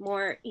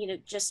 more,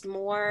 just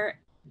more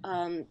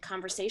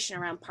conversation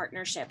around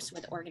partnerships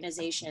with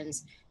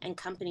organizations and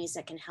companies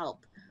that can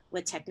help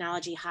with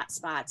technology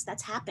hotspots.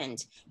 That's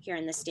happened here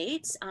in the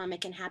States.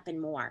 It can happen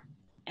more.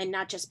 And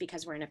not just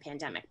because we're in a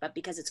pandemic, but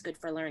because it's good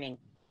for learning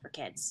for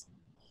kids.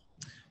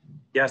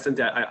 Yes, and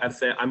I'd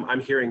say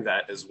I'm hearing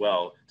that as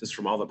well, just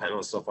from all the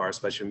panelists so far,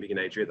 especially from being in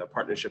Nigeria, that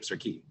partnerships are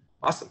key.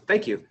 Awesome,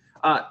 thank you.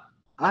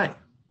 Hi.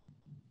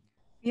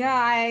 Yeah,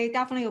 I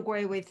definitely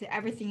agree with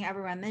everything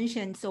everyone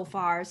mentioned so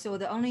far. So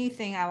the only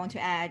thing I want to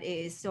add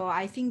is, so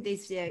I think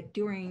this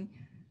during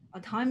a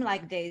time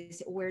like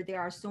this where there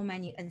are so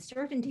many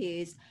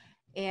uncertainties,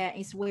 and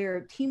it's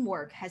where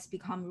teamwork has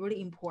become really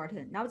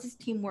important. Not just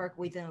teamwork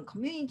within a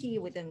community,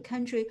 within a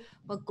country,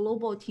 but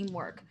global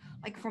teamwork.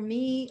 Like for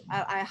me,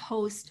 I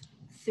host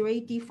 3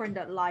 different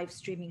live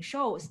streaming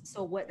shows.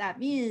 So what that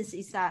means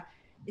is that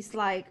it's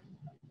like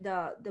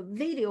the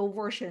video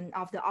version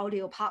of the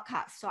audio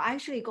podcast. So I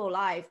actually go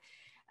live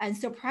And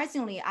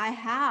surprisingly, I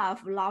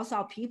have lots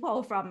of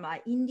people from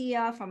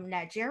India, from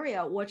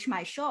Nigeria watch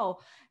my show,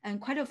 and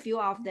quite a few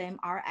of them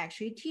are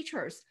actually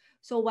teachers.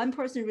 So one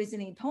person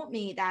recently told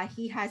me that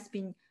he has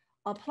been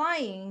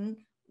applying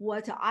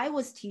what I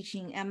was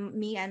teaching, and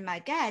me and my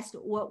guest,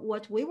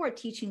 what we were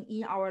teaching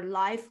in our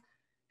live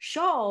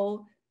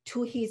show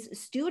to his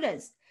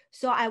students.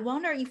 So I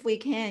wonder if we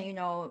can,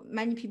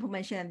 many people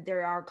mentioned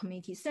there are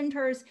community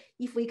centers,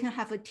 if we can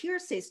have a tier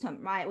system,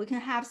 right? We can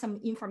have some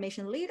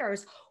information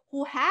leaders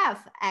who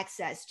have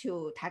access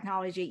to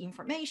technology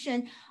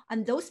information,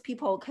 and those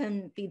people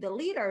can be the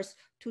leaders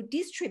to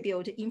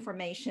distribute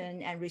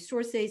information and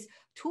resources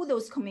to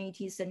those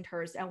community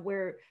centers, and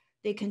where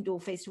they can do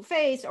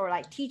face-to-face or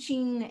like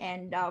teaching.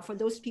 And for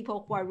those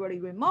people who are really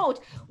remote,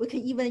 we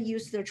can even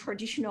use the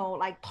traditional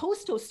like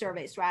postal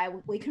service, right?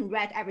 We can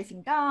write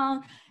everything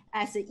down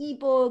as an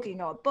ebook,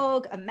 a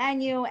book, a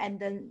manual, and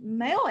then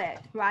mail it,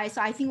 right?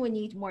 So I think we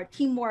need more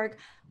teamwork,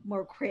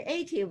 more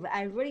creative,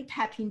 and really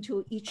tap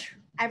into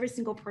every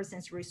single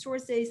person's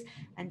resources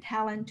and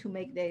talent to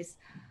make this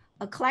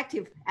a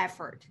collective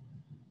effort.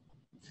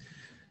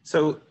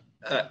 So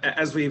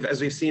as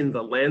we've seen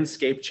the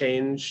landscape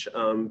change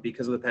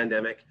because of the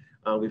pandemic,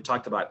 we've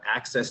talked about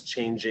access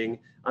changing.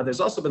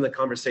 There's also been the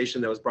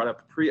conversation that was brought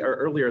up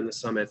earlier in the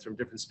summit from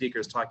different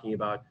speakers talking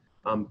about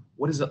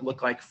what does it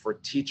look like for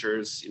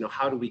teachers?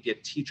 How do we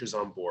get teachers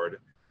on board?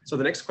 So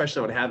the next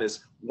question I would have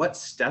is, what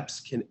steps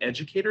can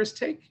educators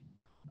take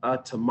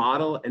to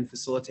model and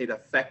facilitate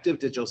effective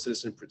digital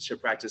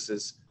citizenship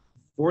practices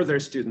for their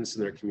students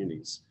and their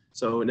communities?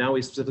 So now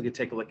we specifically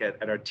take a look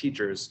at our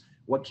teachers.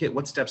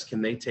 What steps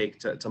can they take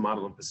to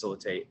model and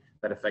facilitate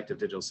that effective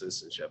digital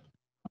citizenship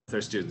with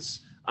their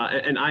students?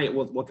 And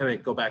we'll kind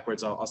of go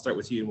backwards. I'll start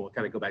with you, and we'll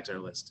kind of go back to our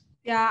list.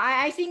 Yeah,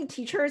 I think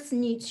teachers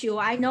need to,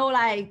 I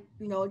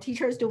know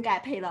teachers don't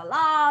get paid a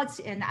lot,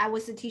 and I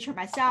was a teacher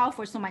myself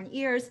for so many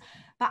years,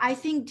 but I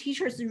think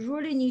teachers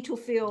really need to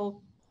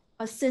feel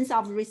a sense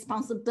of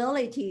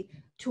responsibility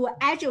to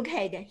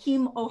educate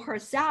him or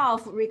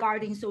herself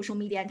regarding social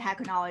media and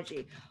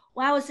technology.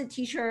 When I was a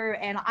teacher,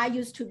 and I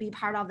used to be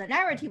part of the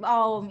narrative,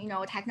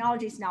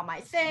 technology is not my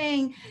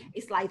thing.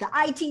 It's like the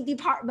IT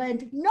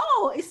department.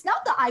 No, it's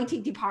not the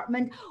IT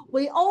department.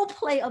 We all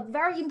play a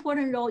very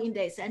important role in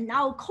this. And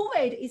now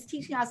COVID is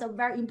teaching us a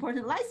very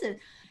important lesson.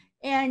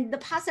 And the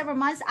past several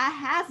months, I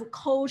have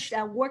coached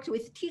and worked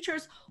with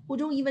teachers who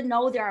don't even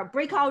know there are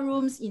breakout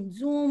rooms in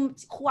Zoom,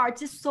 who are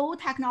just so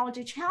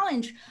technology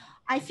challenged.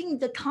 I think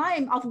the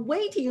time of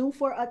waiting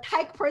for a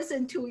tech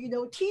person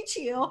to, teach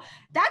you,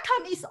 that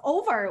time is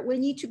over. We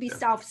need to be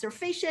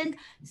self-sufficient,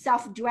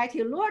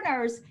 self-directed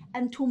learners,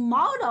 and to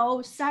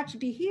model such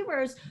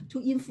behaviors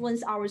to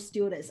influence our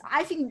students.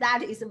 I think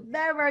that is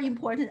very, very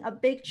important, a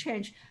big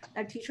change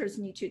that teachers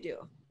need to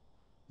do.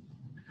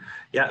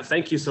 Yeah,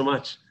 thank you so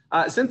much.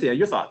 Cynthia,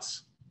 your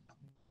thoughts?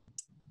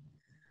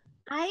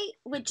 I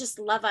would just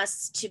love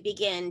us to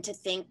begin to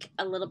think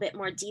a little bit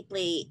more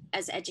deeply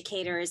as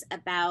educators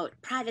about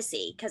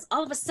privacy, because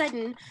all of a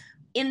sudden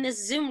in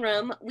this Zoom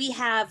room, we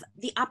have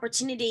the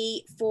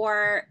opportunity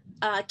for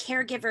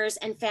caregivers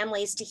and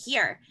families to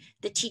hear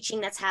the teaching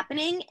that's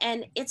happening.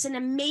 And it's an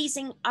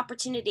amazing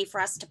opportunity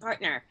for us to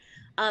partner.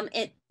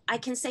 I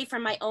can say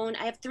from my own,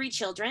 I have 3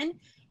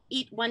 children,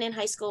 one in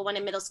high school, one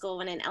in middle school,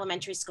 one in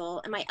elementary school.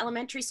 And my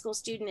elementary school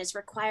student is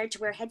required to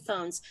wear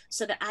headphones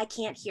so that I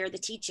can't hear the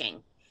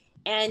teaching.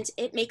 And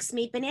it makes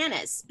me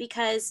bananas,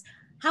 because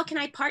how can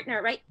I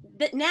partner, right?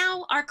 But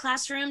now our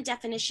classroom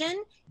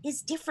definition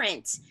is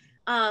different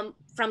from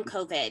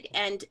COVID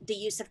and the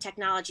use of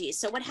technology.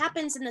 So what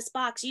happens in this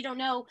box, you don't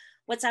know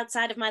what's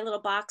outside of my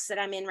little box that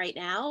I'm in right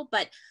now,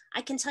 but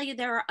I can tell you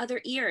there are other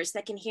ears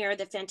that can hear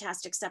the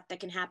fantastic stuff that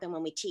can happen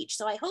when we teach.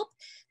 So I hope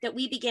that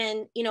we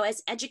begin,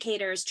 as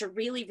educators, to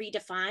really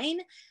redefine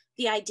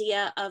the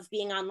idea of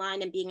being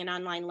online and being an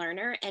online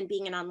learner and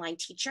being an online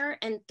teacher,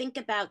 and think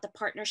about the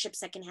partnerships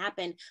that can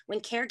happen when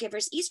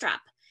caregivers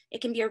eavesdrop. It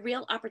can be a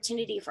real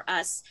opportunity for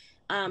us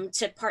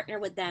to partner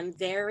with them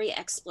very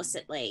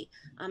explicitly.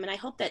 And I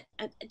hope that,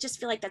 I just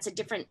feel like that's a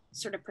different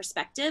sort of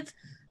perspective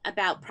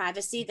about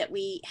privacy that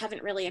we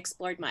haven't really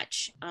explored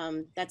much.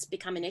 That's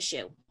become an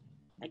issue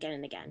again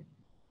and again.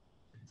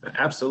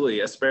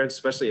 Absolutely. As parents,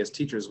 especially as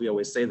teachers, we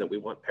always say that we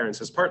want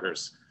parents as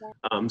partners.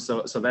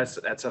 So that's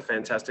a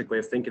fantastic way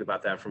of thinking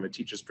about that from a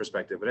teacher's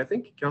perspective. But I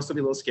think it can also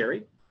be a little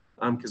scary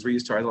because we're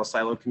used to our little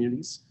silo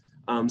communities.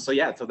 So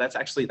that's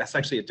actually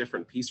a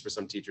different piece for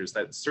some teachers.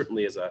 That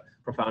certainly is a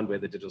profound way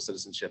that digital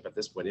citizenship at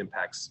this point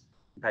impacts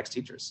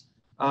teachers.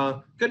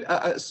 Good.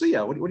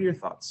 Suya, what are your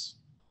thoughts?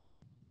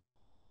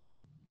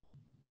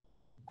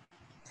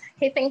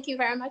 Okay, thank you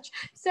very much.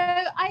 So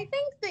I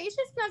think the issue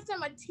is not so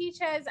much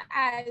teachers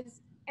as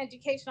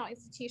educational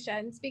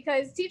institutions,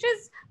 because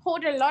teachers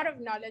hold a lot of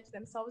knowledge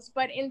themselves,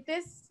 but in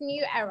this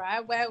new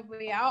era where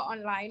we are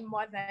online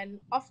more than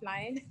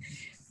offline,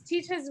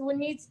 teachers will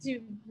need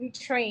to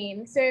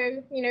retrain. So,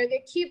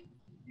 they keep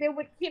they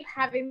would keep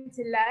having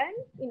to learn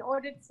in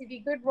order to be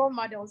good role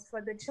models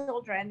for the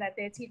children that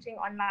they're teaching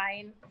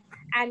online.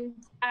 And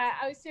I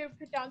also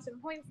put down some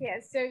points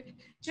here. So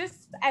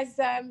just as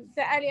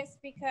the earlier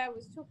speaker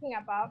was talking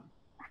about,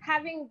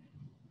 having,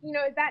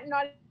 that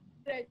knowledge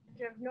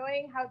of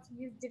knowing how to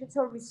use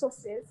digital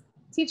resources,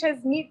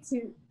 teachers need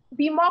to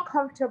be more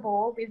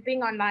comfortable with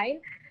being online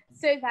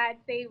so that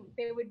they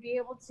would be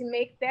able to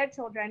make their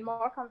children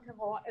more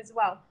comfortable as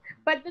well.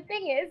 But the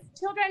thing is,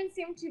 children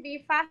seem to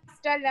be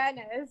faster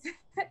learners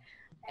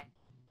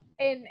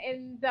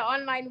in the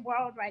online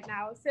world right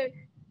now. So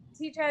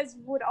teachers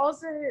would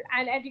also,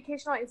 and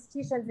educational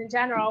institutions in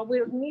general,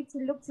 will need to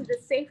look to the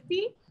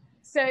safety.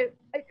 So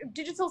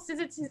digital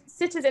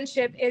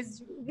citizenship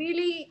is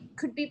really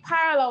could be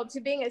parallel to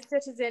being a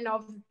citizen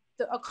of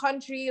a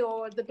country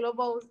or a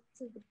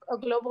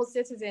global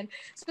citizen.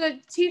 So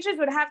teachers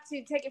would have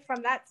to take it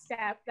from that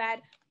step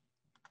that,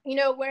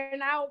 we're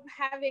now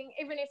having,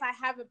 even if I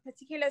have a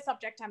particular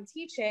subject I'm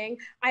teaching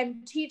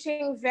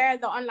via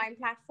the online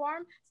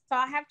platform. So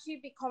I have to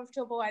be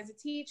comfortable as a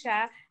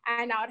teacher,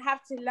 and I would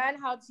have to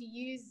learn how to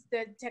use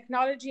the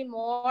technology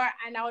more.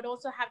 And I would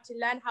also have to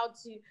learn how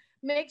to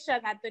make sure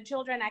that the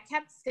children are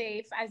kept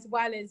safe, as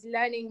well as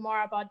learning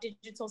more about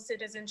digital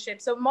citizenship.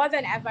 So more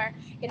than ever,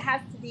 it has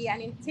to be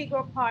an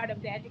integral part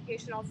of the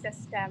educational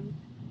system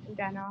in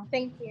general.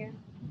 Thank you.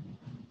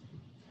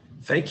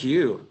 Thank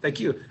you.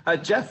 Thank you.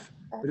 Jeff,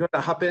 we want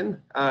to hop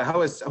in.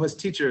 How as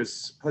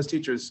teachers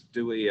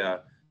do we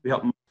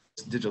help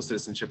digital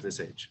citizenship in this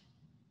age?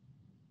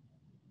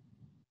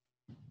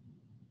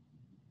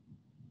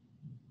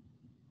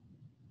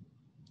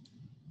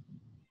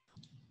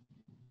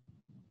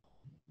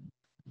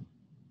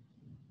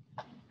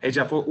 Hey,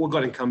 Jeff, we'll go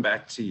ahead and come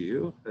back to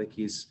you. I think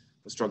he's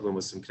struggling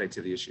with some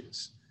connectivity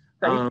issues.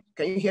 Can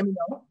you hear me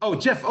now? Oh,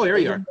 Jeff, here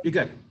you are. You're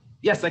good.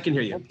 Yes, I can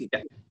hear you. Okay.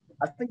 Yeah.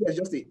 I think there's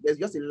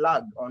just a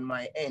lag on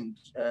my end.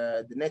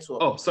 The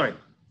network. Oh, sorry.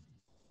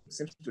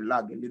 Seems to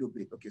lag a little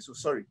bit. Okay, so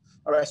sorry.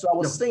 All right, so I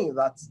was saying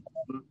that,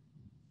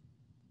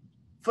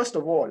 first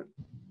of all,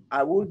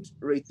 I would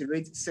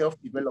reiterate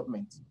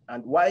self-development.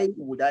 And why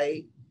would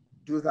I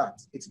do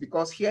that? It's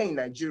because here in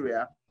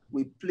Nigeria,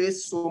 we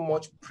place so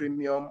much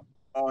premium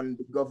on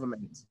the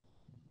government.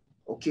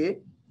 Okay,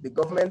 the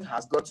government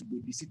has got to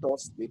babysit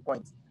us to a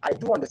point. I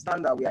do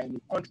understand that we are in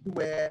a country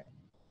where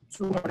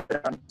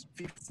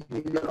 250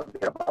 million of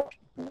thereabout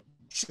people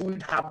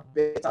should have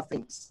better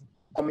things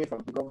coming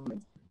from the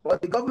government.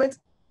 But the government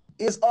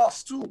is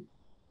us too.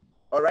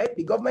 All right,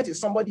 the government is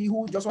somebody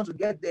who just wants to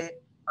get there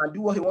and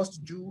do what he wants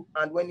to do,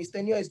 and when his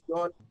tenure is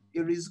done,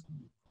 it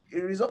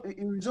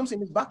resumes in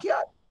his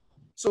backyard.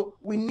 So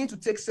we need to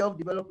take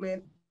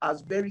self-development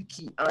as very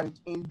key, and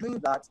in doing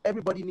that,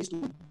 everybody needs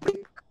to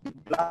break the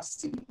glass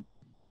ceiling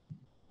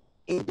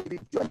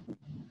individually.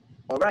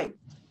 All right.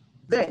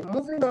 Then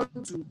moving on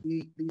to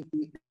the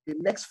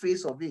next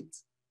phase of it,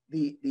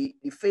 the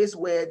phase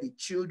where the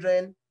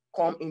children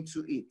come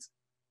into it.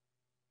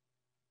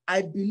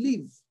 I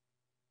believe,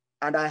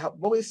 and I have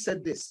always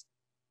said this,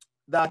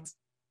 that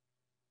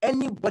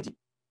anybody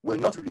will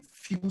not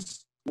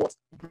refuse what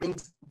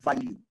brings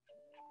value.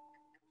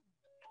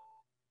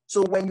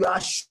 So when you are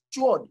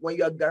assured, when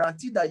you are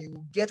guaranteed that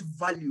you get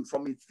value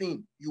from a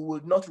thing, you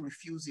will not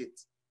refuse it.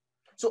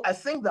 So I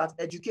think that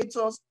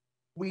educators,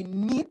 we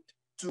need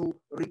to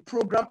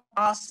reprogram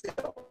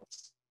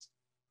ourselves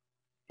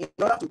in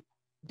order to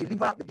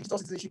deliver the digital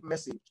citizenship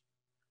message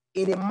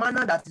in a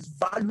manner that is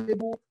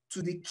valuable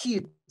to the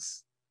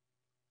kids,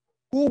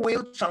 who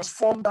will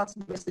transform that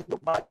message of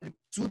value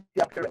to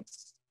their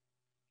parents,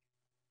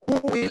 who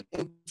will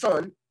in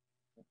turn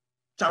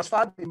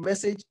transfer the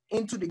message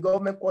into the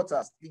government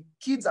quarters. The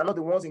kids are not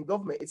the ones in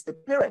government, it's the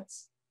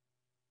parents.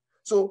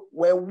 So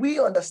when we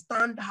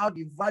understand how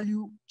the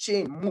value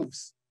chain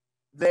moves,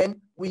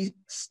 then we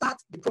start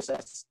the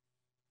process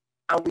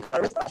and we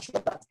can rest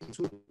assured that it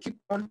will keep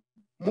on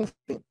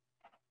moving.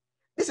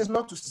 This is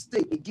not to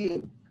say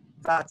again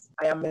that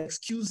I am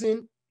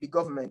excusing the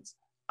government.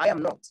 I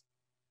am not.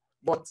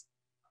 But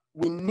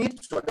we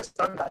need to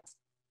understand that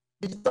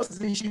digital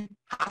citizenship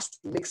has to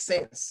make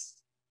sense.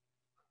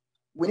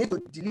 We need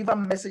to deliver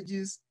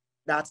messages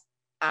that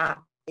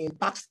are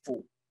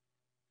impactful,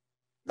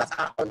 that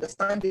are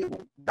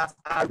understandable, that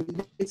are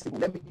relatable.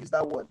 Let me use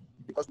that word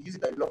because we use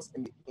it a lot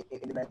in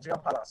the Nigerian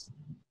parlance.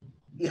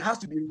 It has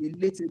to be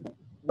relatable.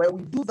 When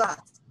we do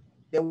that,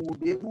 then we will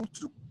be able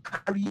to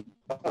carry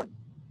on,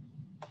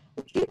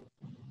 okay,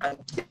 and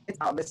get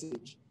our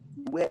message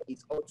where it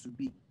ought to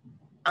be.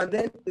 And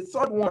then the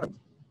third one,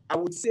 I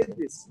would say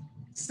this: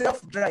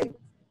 self-drive.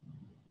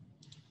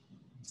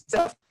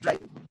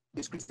 Self-drive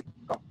is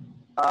critical.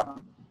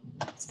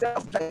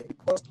 Self-drive,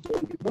 because there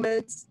will be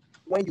moments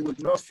when you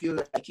would not feel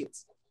like it.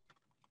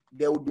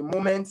 There will be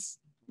moments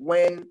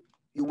when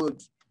you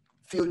would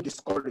feel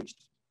discouraged.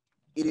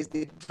 It is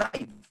the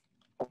drive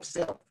of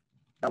self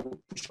that will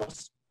push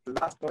us to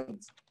that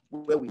point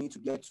where we need to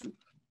get to.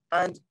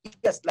 And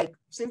yes, like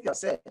Cynthia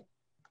said,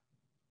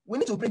 we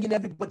need to bring in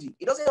everybody.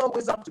 It doesn't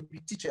always have to be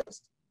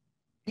teachers.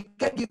 The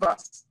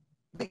caregivers,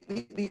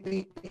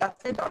 the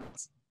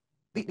attendants,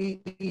 the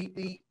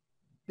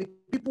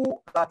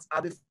people that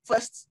are the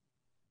first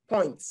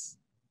points,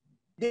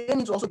 they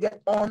need to also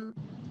get on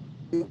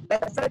the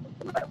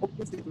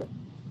open statement.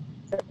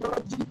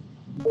 Technology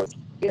was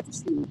here to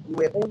stay. We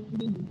were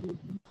only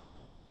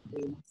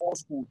in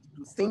falsehood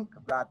to think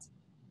that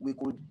we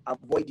could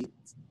avoid it.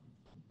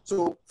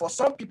 So for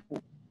some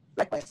people,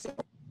 like myself,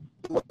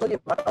 it was only a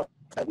matter of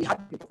time. We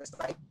had been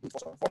prophesying for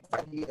some 4 or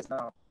 5 years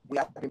now. We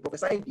had been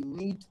prophesying the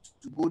need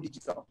to go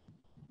digital.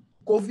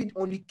 COVID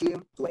only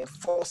came to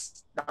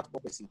enforce that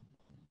prophecy.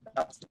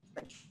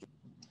 Thank you.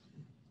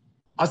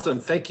 Awesome.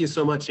 Thank you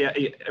so much. Yeah,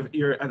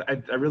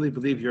 I really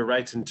believe you're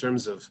right in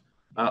terms of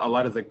a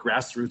lot of the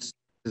grassroots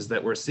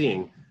that we're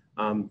seeing.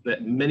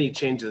 That many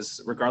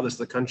changes, regardless of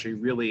the country,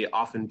 really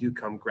often do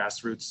come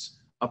grassroots,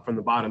 up from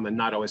the bottom, and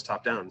not always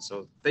top down.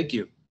 So thank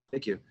you.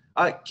 Thank you.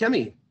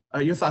 Kemi,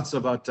 your thoughts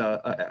about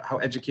how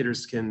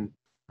educators can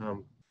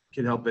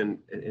help and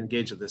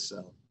engage with this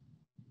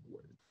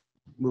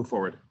move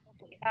forward?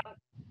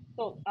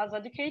 So as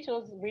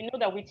educators, we know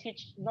that we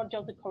teach not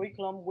just the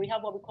curriculum, we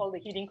have what we call the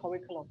hidden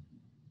curriculum.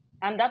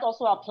 And that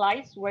also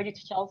applies where the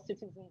child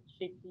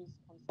citizenship is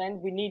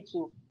concerned. We need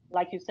to,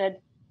 like you said,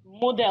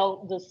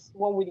 model this,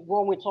 what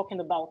we're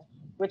talking about.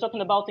 We're talking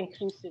about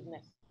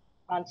inclusiveness.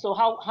 And so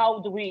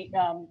how do we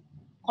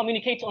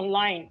communicate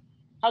online?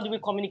 How do we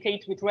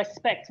communicate with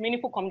respect,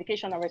 meaningful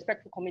communication and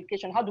respectful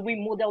communication? How do we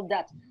model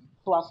that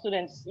to our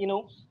students? You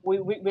know,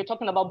 we're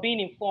talking about being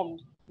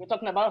informed. We're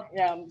talking about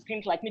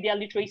things like media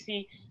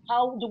literacy.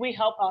 How do we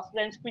help our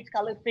students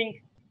critically think,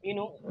 you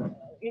know,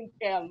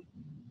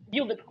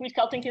 build the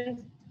critical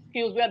thinking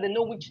skills where they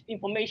know which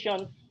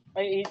information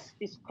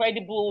is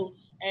credible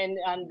and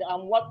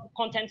what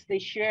contents they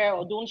share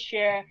or don't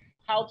share,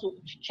 how to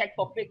check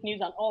for fake news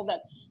and all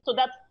that. So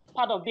that's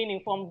part of being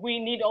informed. We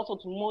need also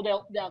to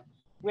model that.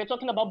 We're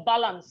talking about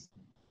balance,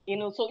 you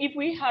know. So if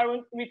we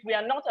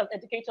are not as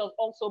educators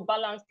also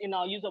balanced in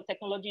our use of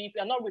technology, if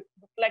we are not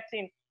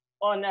reflecting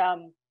on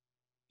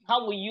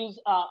how we use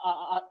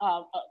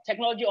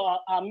technology or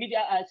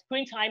media,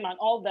 screen time and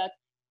all that,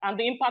 and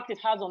the impact it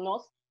has on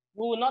us,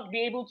 we will not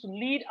be able to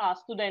lead our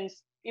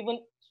students even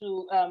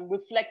to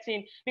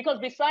reflecting, because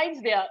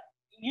besides their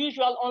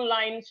usual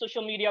online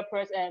social media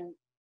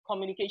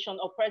communication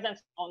or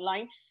presence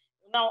online,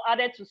 now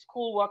added to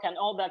schoolwork and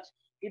all that,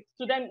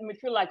 students may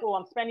feel like, oh,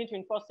 I'm spending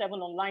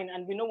 24/7 online,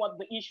 and we know what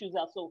the issues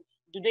are. So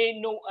do they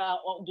know,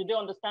 or do they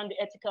understand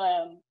the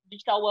ethical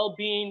digital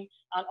well-being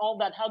and all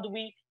that? How do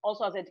we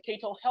also as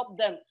educators help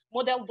them,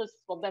 model this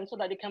for them so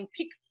that they can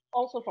pick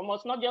also from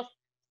us, not just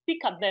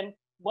speak at them,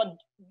 but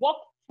walk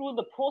through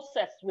the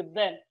process with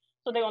them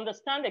so they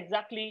understand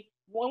exactly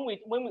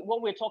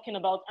what we're talking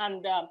about.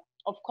 And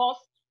of course,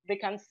 they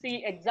can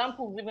see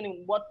examples even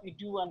in what we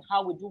do and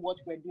how we do what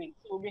we're doing.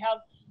 So we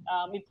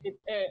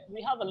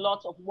have a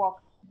lot of work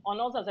on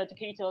us as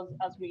educators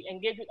as we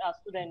engage with our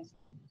students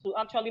to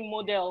actually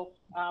model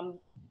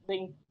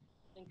the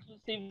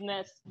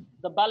inclusiveness,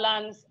 the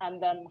balance,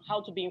 and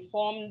how to be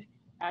informed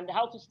and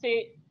how to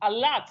stay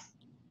alert.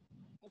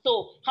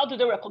 So how do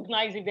they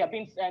recognize if they're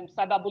being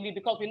cyberbullied?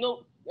 Because we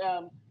know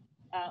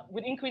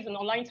with increase in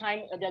online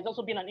time, there's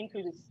also been an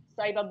increase in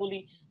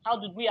cyberbullying. How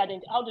do they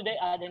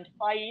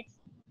identify it?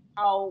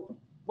 How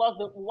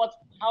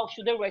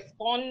should they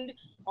respond?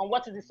 And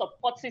what is the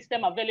support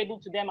system available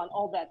to them and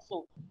all that?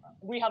 So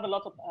we have a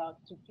lot of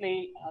to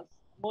play as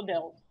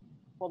models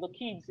for the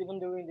kids even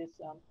during this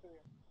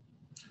period.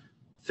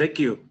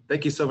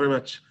 Thank you so very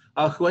much.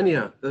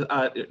 Juania,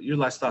 your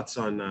last thoughts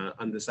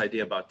on this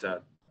idea about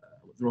the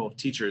role of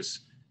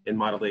teachers in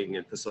modeling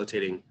and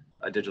facilitating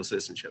digital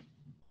citizenship.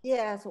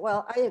 Yes,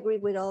 well, I agree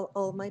with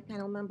all my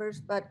panel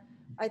members, but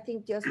I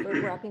think just for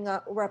wrapping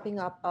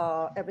up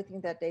everything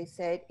that they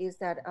said is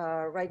that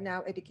right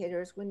now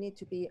educators,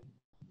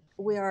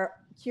 we are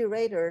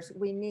curators.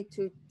 We need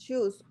to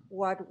choose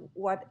what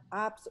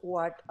apps,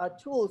 what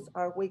tools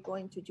are we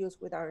going to use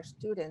with our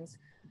students,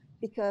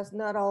 because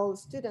not all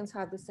students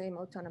have the same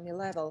autonomy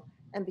level,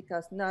 and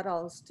because not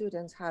all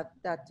students have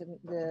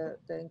the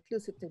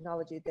inclusive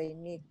technology they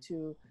need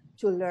to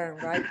learn,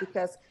 right?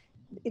 Because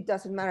it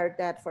doesn't matter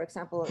that, for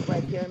example,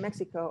 right here in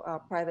Mexico, a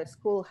private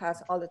school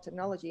has all the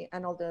technology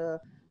and all the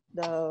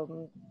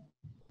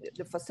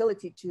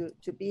facility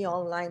to be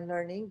online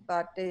learning,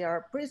 but they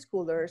are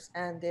preschoolers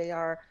and they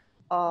are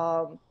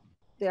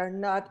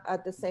not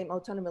at the same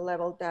autonomy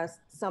level as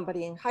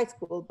somebody in high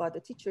school, but the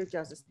teacher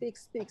just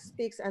speaks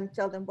and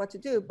tell them what to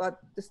do, but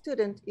the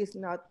student is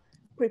not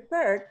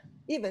prepared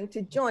even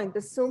to join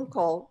the Zoom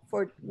call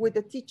with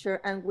the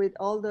teacher and with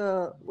all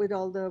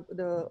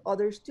the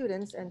other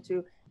students and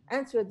to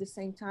answer at the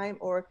same time,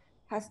 or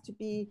has to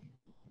be.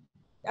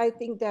 I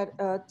think that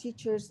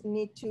teachers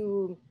need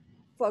to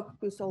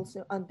focus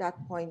also on that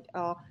point,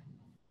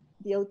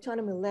 the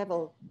autonomy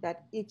level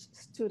that each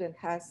student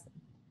has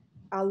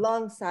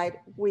alongside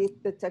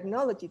with the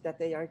technology that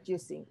they are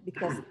using,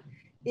 because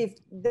if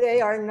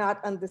they are not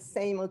on the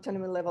same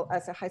autonomy level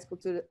as a high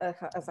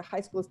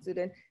school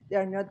student, they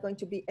are not going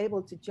to be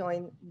able to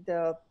join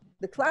the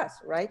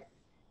class, right?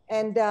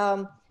 And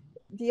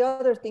the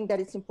other thing that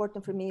is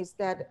important for me is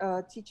that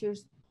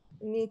teachers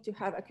need to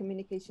have a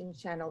communication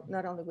channel,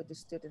 not only with the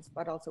students,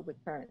 but also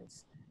with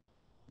parents.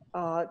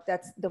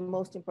 That's the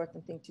most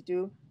important thing to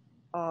do.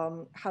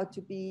 How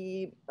to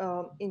be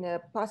in a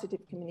positive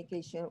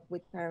communication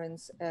with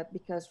parents,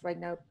 because right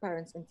now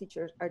parents and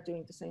teachers are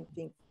doing the same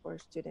thing for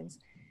students.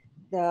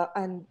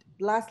 And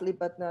lastly,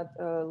 but not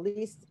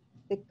least,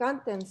 the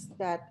contents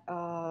that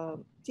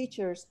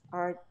teachers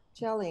are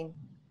telling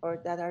or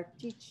that are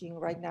teaching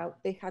right now,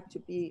 they have to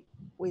be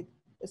with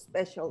a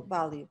special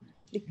value,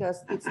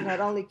 because it's not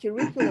only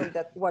curriculum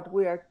that what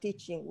we are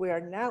teaching, we are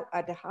now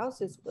at the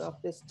houses of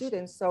the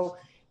students. So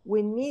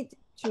we need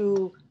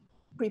to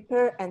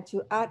prepare and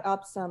to add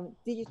up some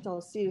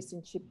digital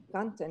citizenship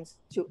contents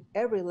to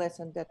every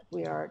lesson that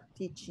we are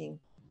teaching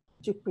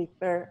to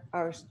prepare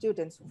our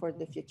students for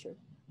the future.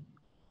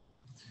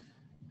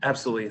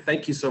 Absolutely.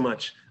 Thank you so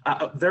much.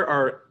 There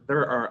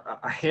are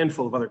a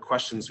handful of other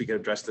questions we can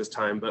address this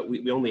time, but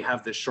we only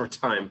have this short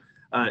time.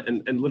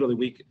 And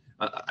literally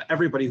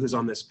everybody who's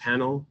on this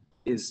panel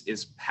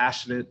is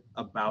passionate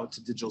about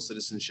digital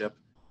citizenship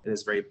and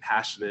is very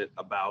passionate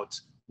about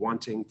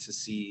wanting to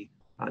see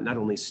not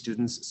only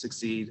students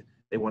succeed,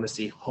 they want to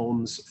see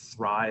homes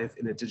thrive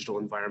in a digital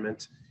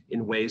environment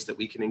in ways that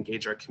we can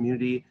engage our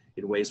community,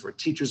 in ways where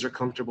teachers are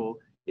comfortable,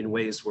 in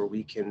ways where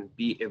we can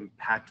be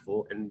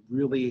impactful and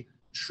really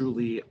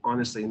truly,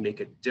 honestly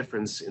make a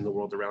difference in the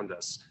world around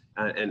us.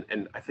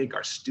 And I think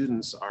our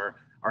students are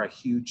a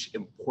huge,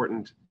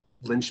 important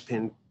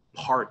linchpin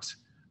part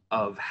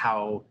of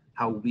how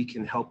we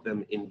can help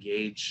them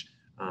engage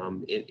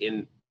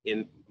in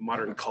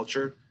modern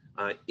culture,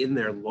 in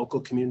their local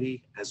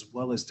community, as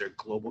well as their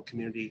global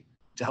community,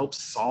 to help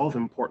solve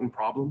important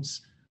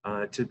problems,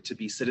 to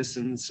be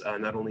citizens,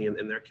 not only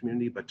in their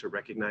community, but to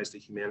recognize the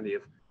humanity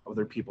of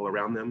other people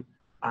around them.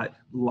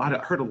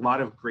 Heard a lot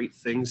of great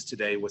things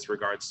today with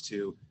regards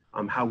to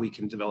how we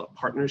can develop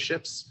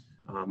partnerships,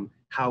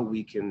 how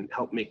we can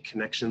help make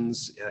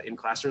connections in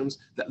classrooms.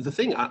 The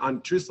thing,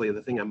 truthfully,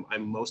 the thing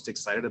I'm most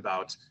excited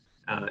about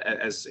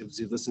as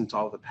you listen to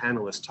all the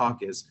panelists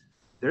talk is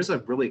there's a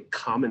really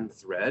common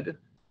thread.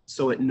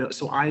 So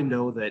I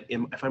know that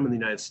if I'm in the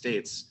United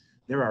States,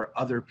 there are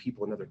other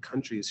people in other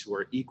countries who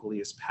are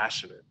equally as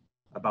passionate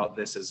about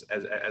this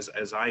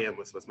as I am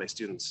with my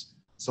students.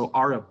 So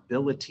our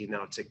ability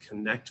now to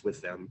connect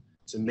with them,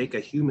 to make a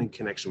human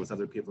connection with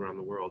other people around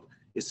the world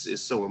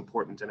is so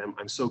important. And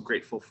I'm so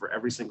grateful for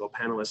every single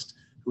panelist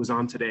who was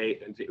on today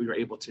and you were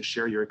able to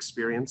share your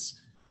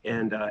experience.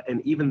 And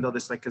even though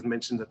this, like I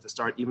mentioned at the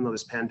start, even though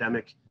this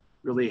pandemic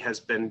really has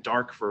been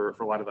dark for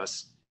a lot of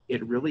us,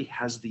 it really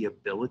has the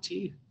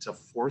ability to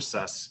force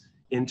us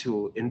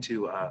into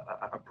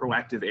a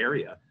proactive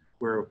area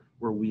where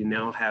we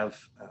now have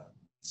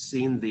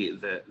seen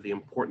the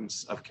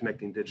importance of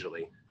connecting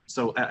digitally.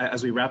 So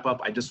as we wrap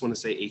up, I just want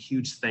to say a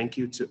huge thank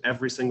you to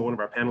every single one of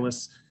our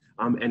panelists.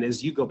 And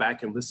as you go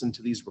back and listen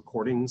to these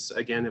recordings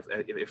again,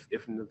 if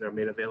they're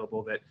made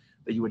available, that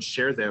you would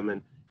share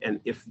them. And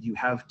if you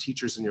have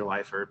teachers in your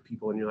life or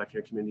people in your life, in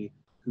your community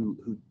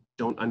who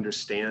don't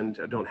understand,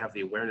 don't have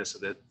the awareness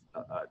of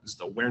just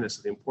the awareness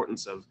of the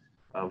importance of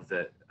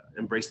the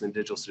embracing the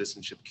digital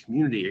citizenship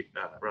community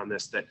around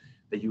this, that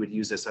you would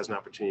use this as an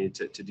opportunity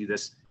to do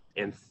this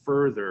and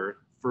further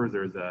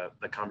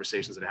the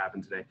conversations that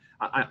happened today.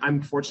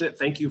 I'm fortunate.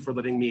 Thank you for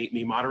letting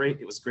me moderate.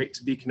 It was great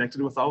to be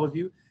connected with all of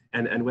you.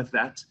 And with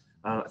that,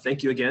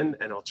 thank you again,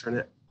 and I'll turn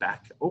it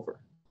back over.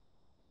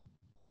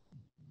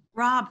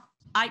 Rob,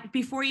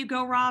 before you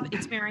go, Rob,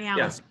 it's Mary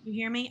Alice. Yeah. You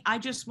hear me? I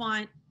just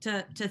want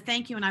to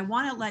thank you, and I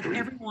want to let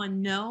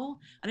everyone know,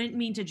 I didn't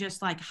mean to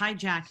just like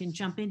hijack and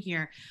jump in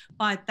here,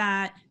 but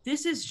that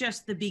this is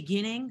just the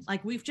beginning.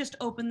 Like we've just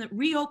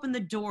reopened the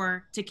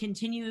door to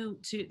continue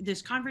to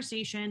this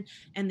conversation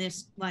and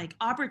this like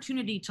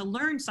opportunity to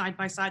learn side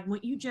by side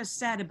what you just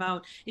said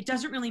about it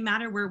doesn't really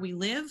matter where we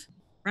live.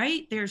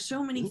 Right? There's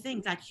so many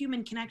things, that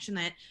human connection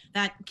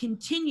that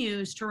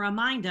continues to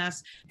remind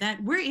us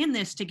that we're in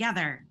this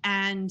together.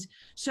 And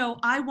so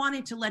I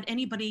wanted to let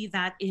anybody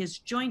that has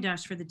joined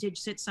us for the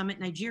Digcit Summit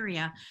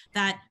Nigeria,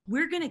 that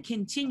we're going to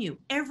continue,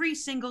 every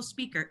single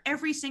speaker,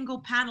 every single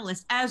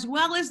panelist, as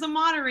well as the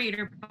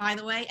moderator, by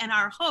the way, and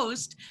our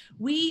host,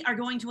 we are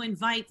going to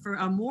invite for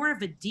a more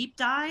of a deep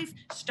dive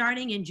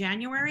starting in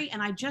January.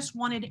 And I just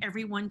wanted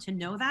everyone to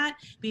know that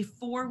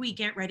before we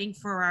get ready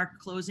for our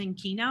closing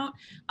keynote.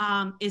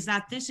 Is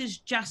that this is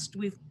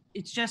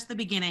it's just the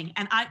beginning,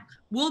 and I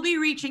will be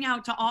reaching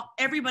out to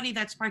everybody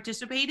that's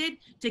participated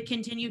to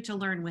continue to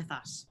learn with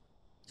us.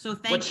 So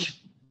thank you.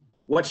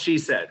 What she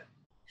said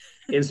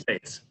in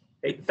space.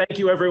 Hey, thank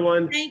you,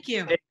 everyone. Thank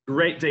you. Hey,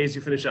 great day as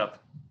you finish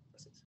up.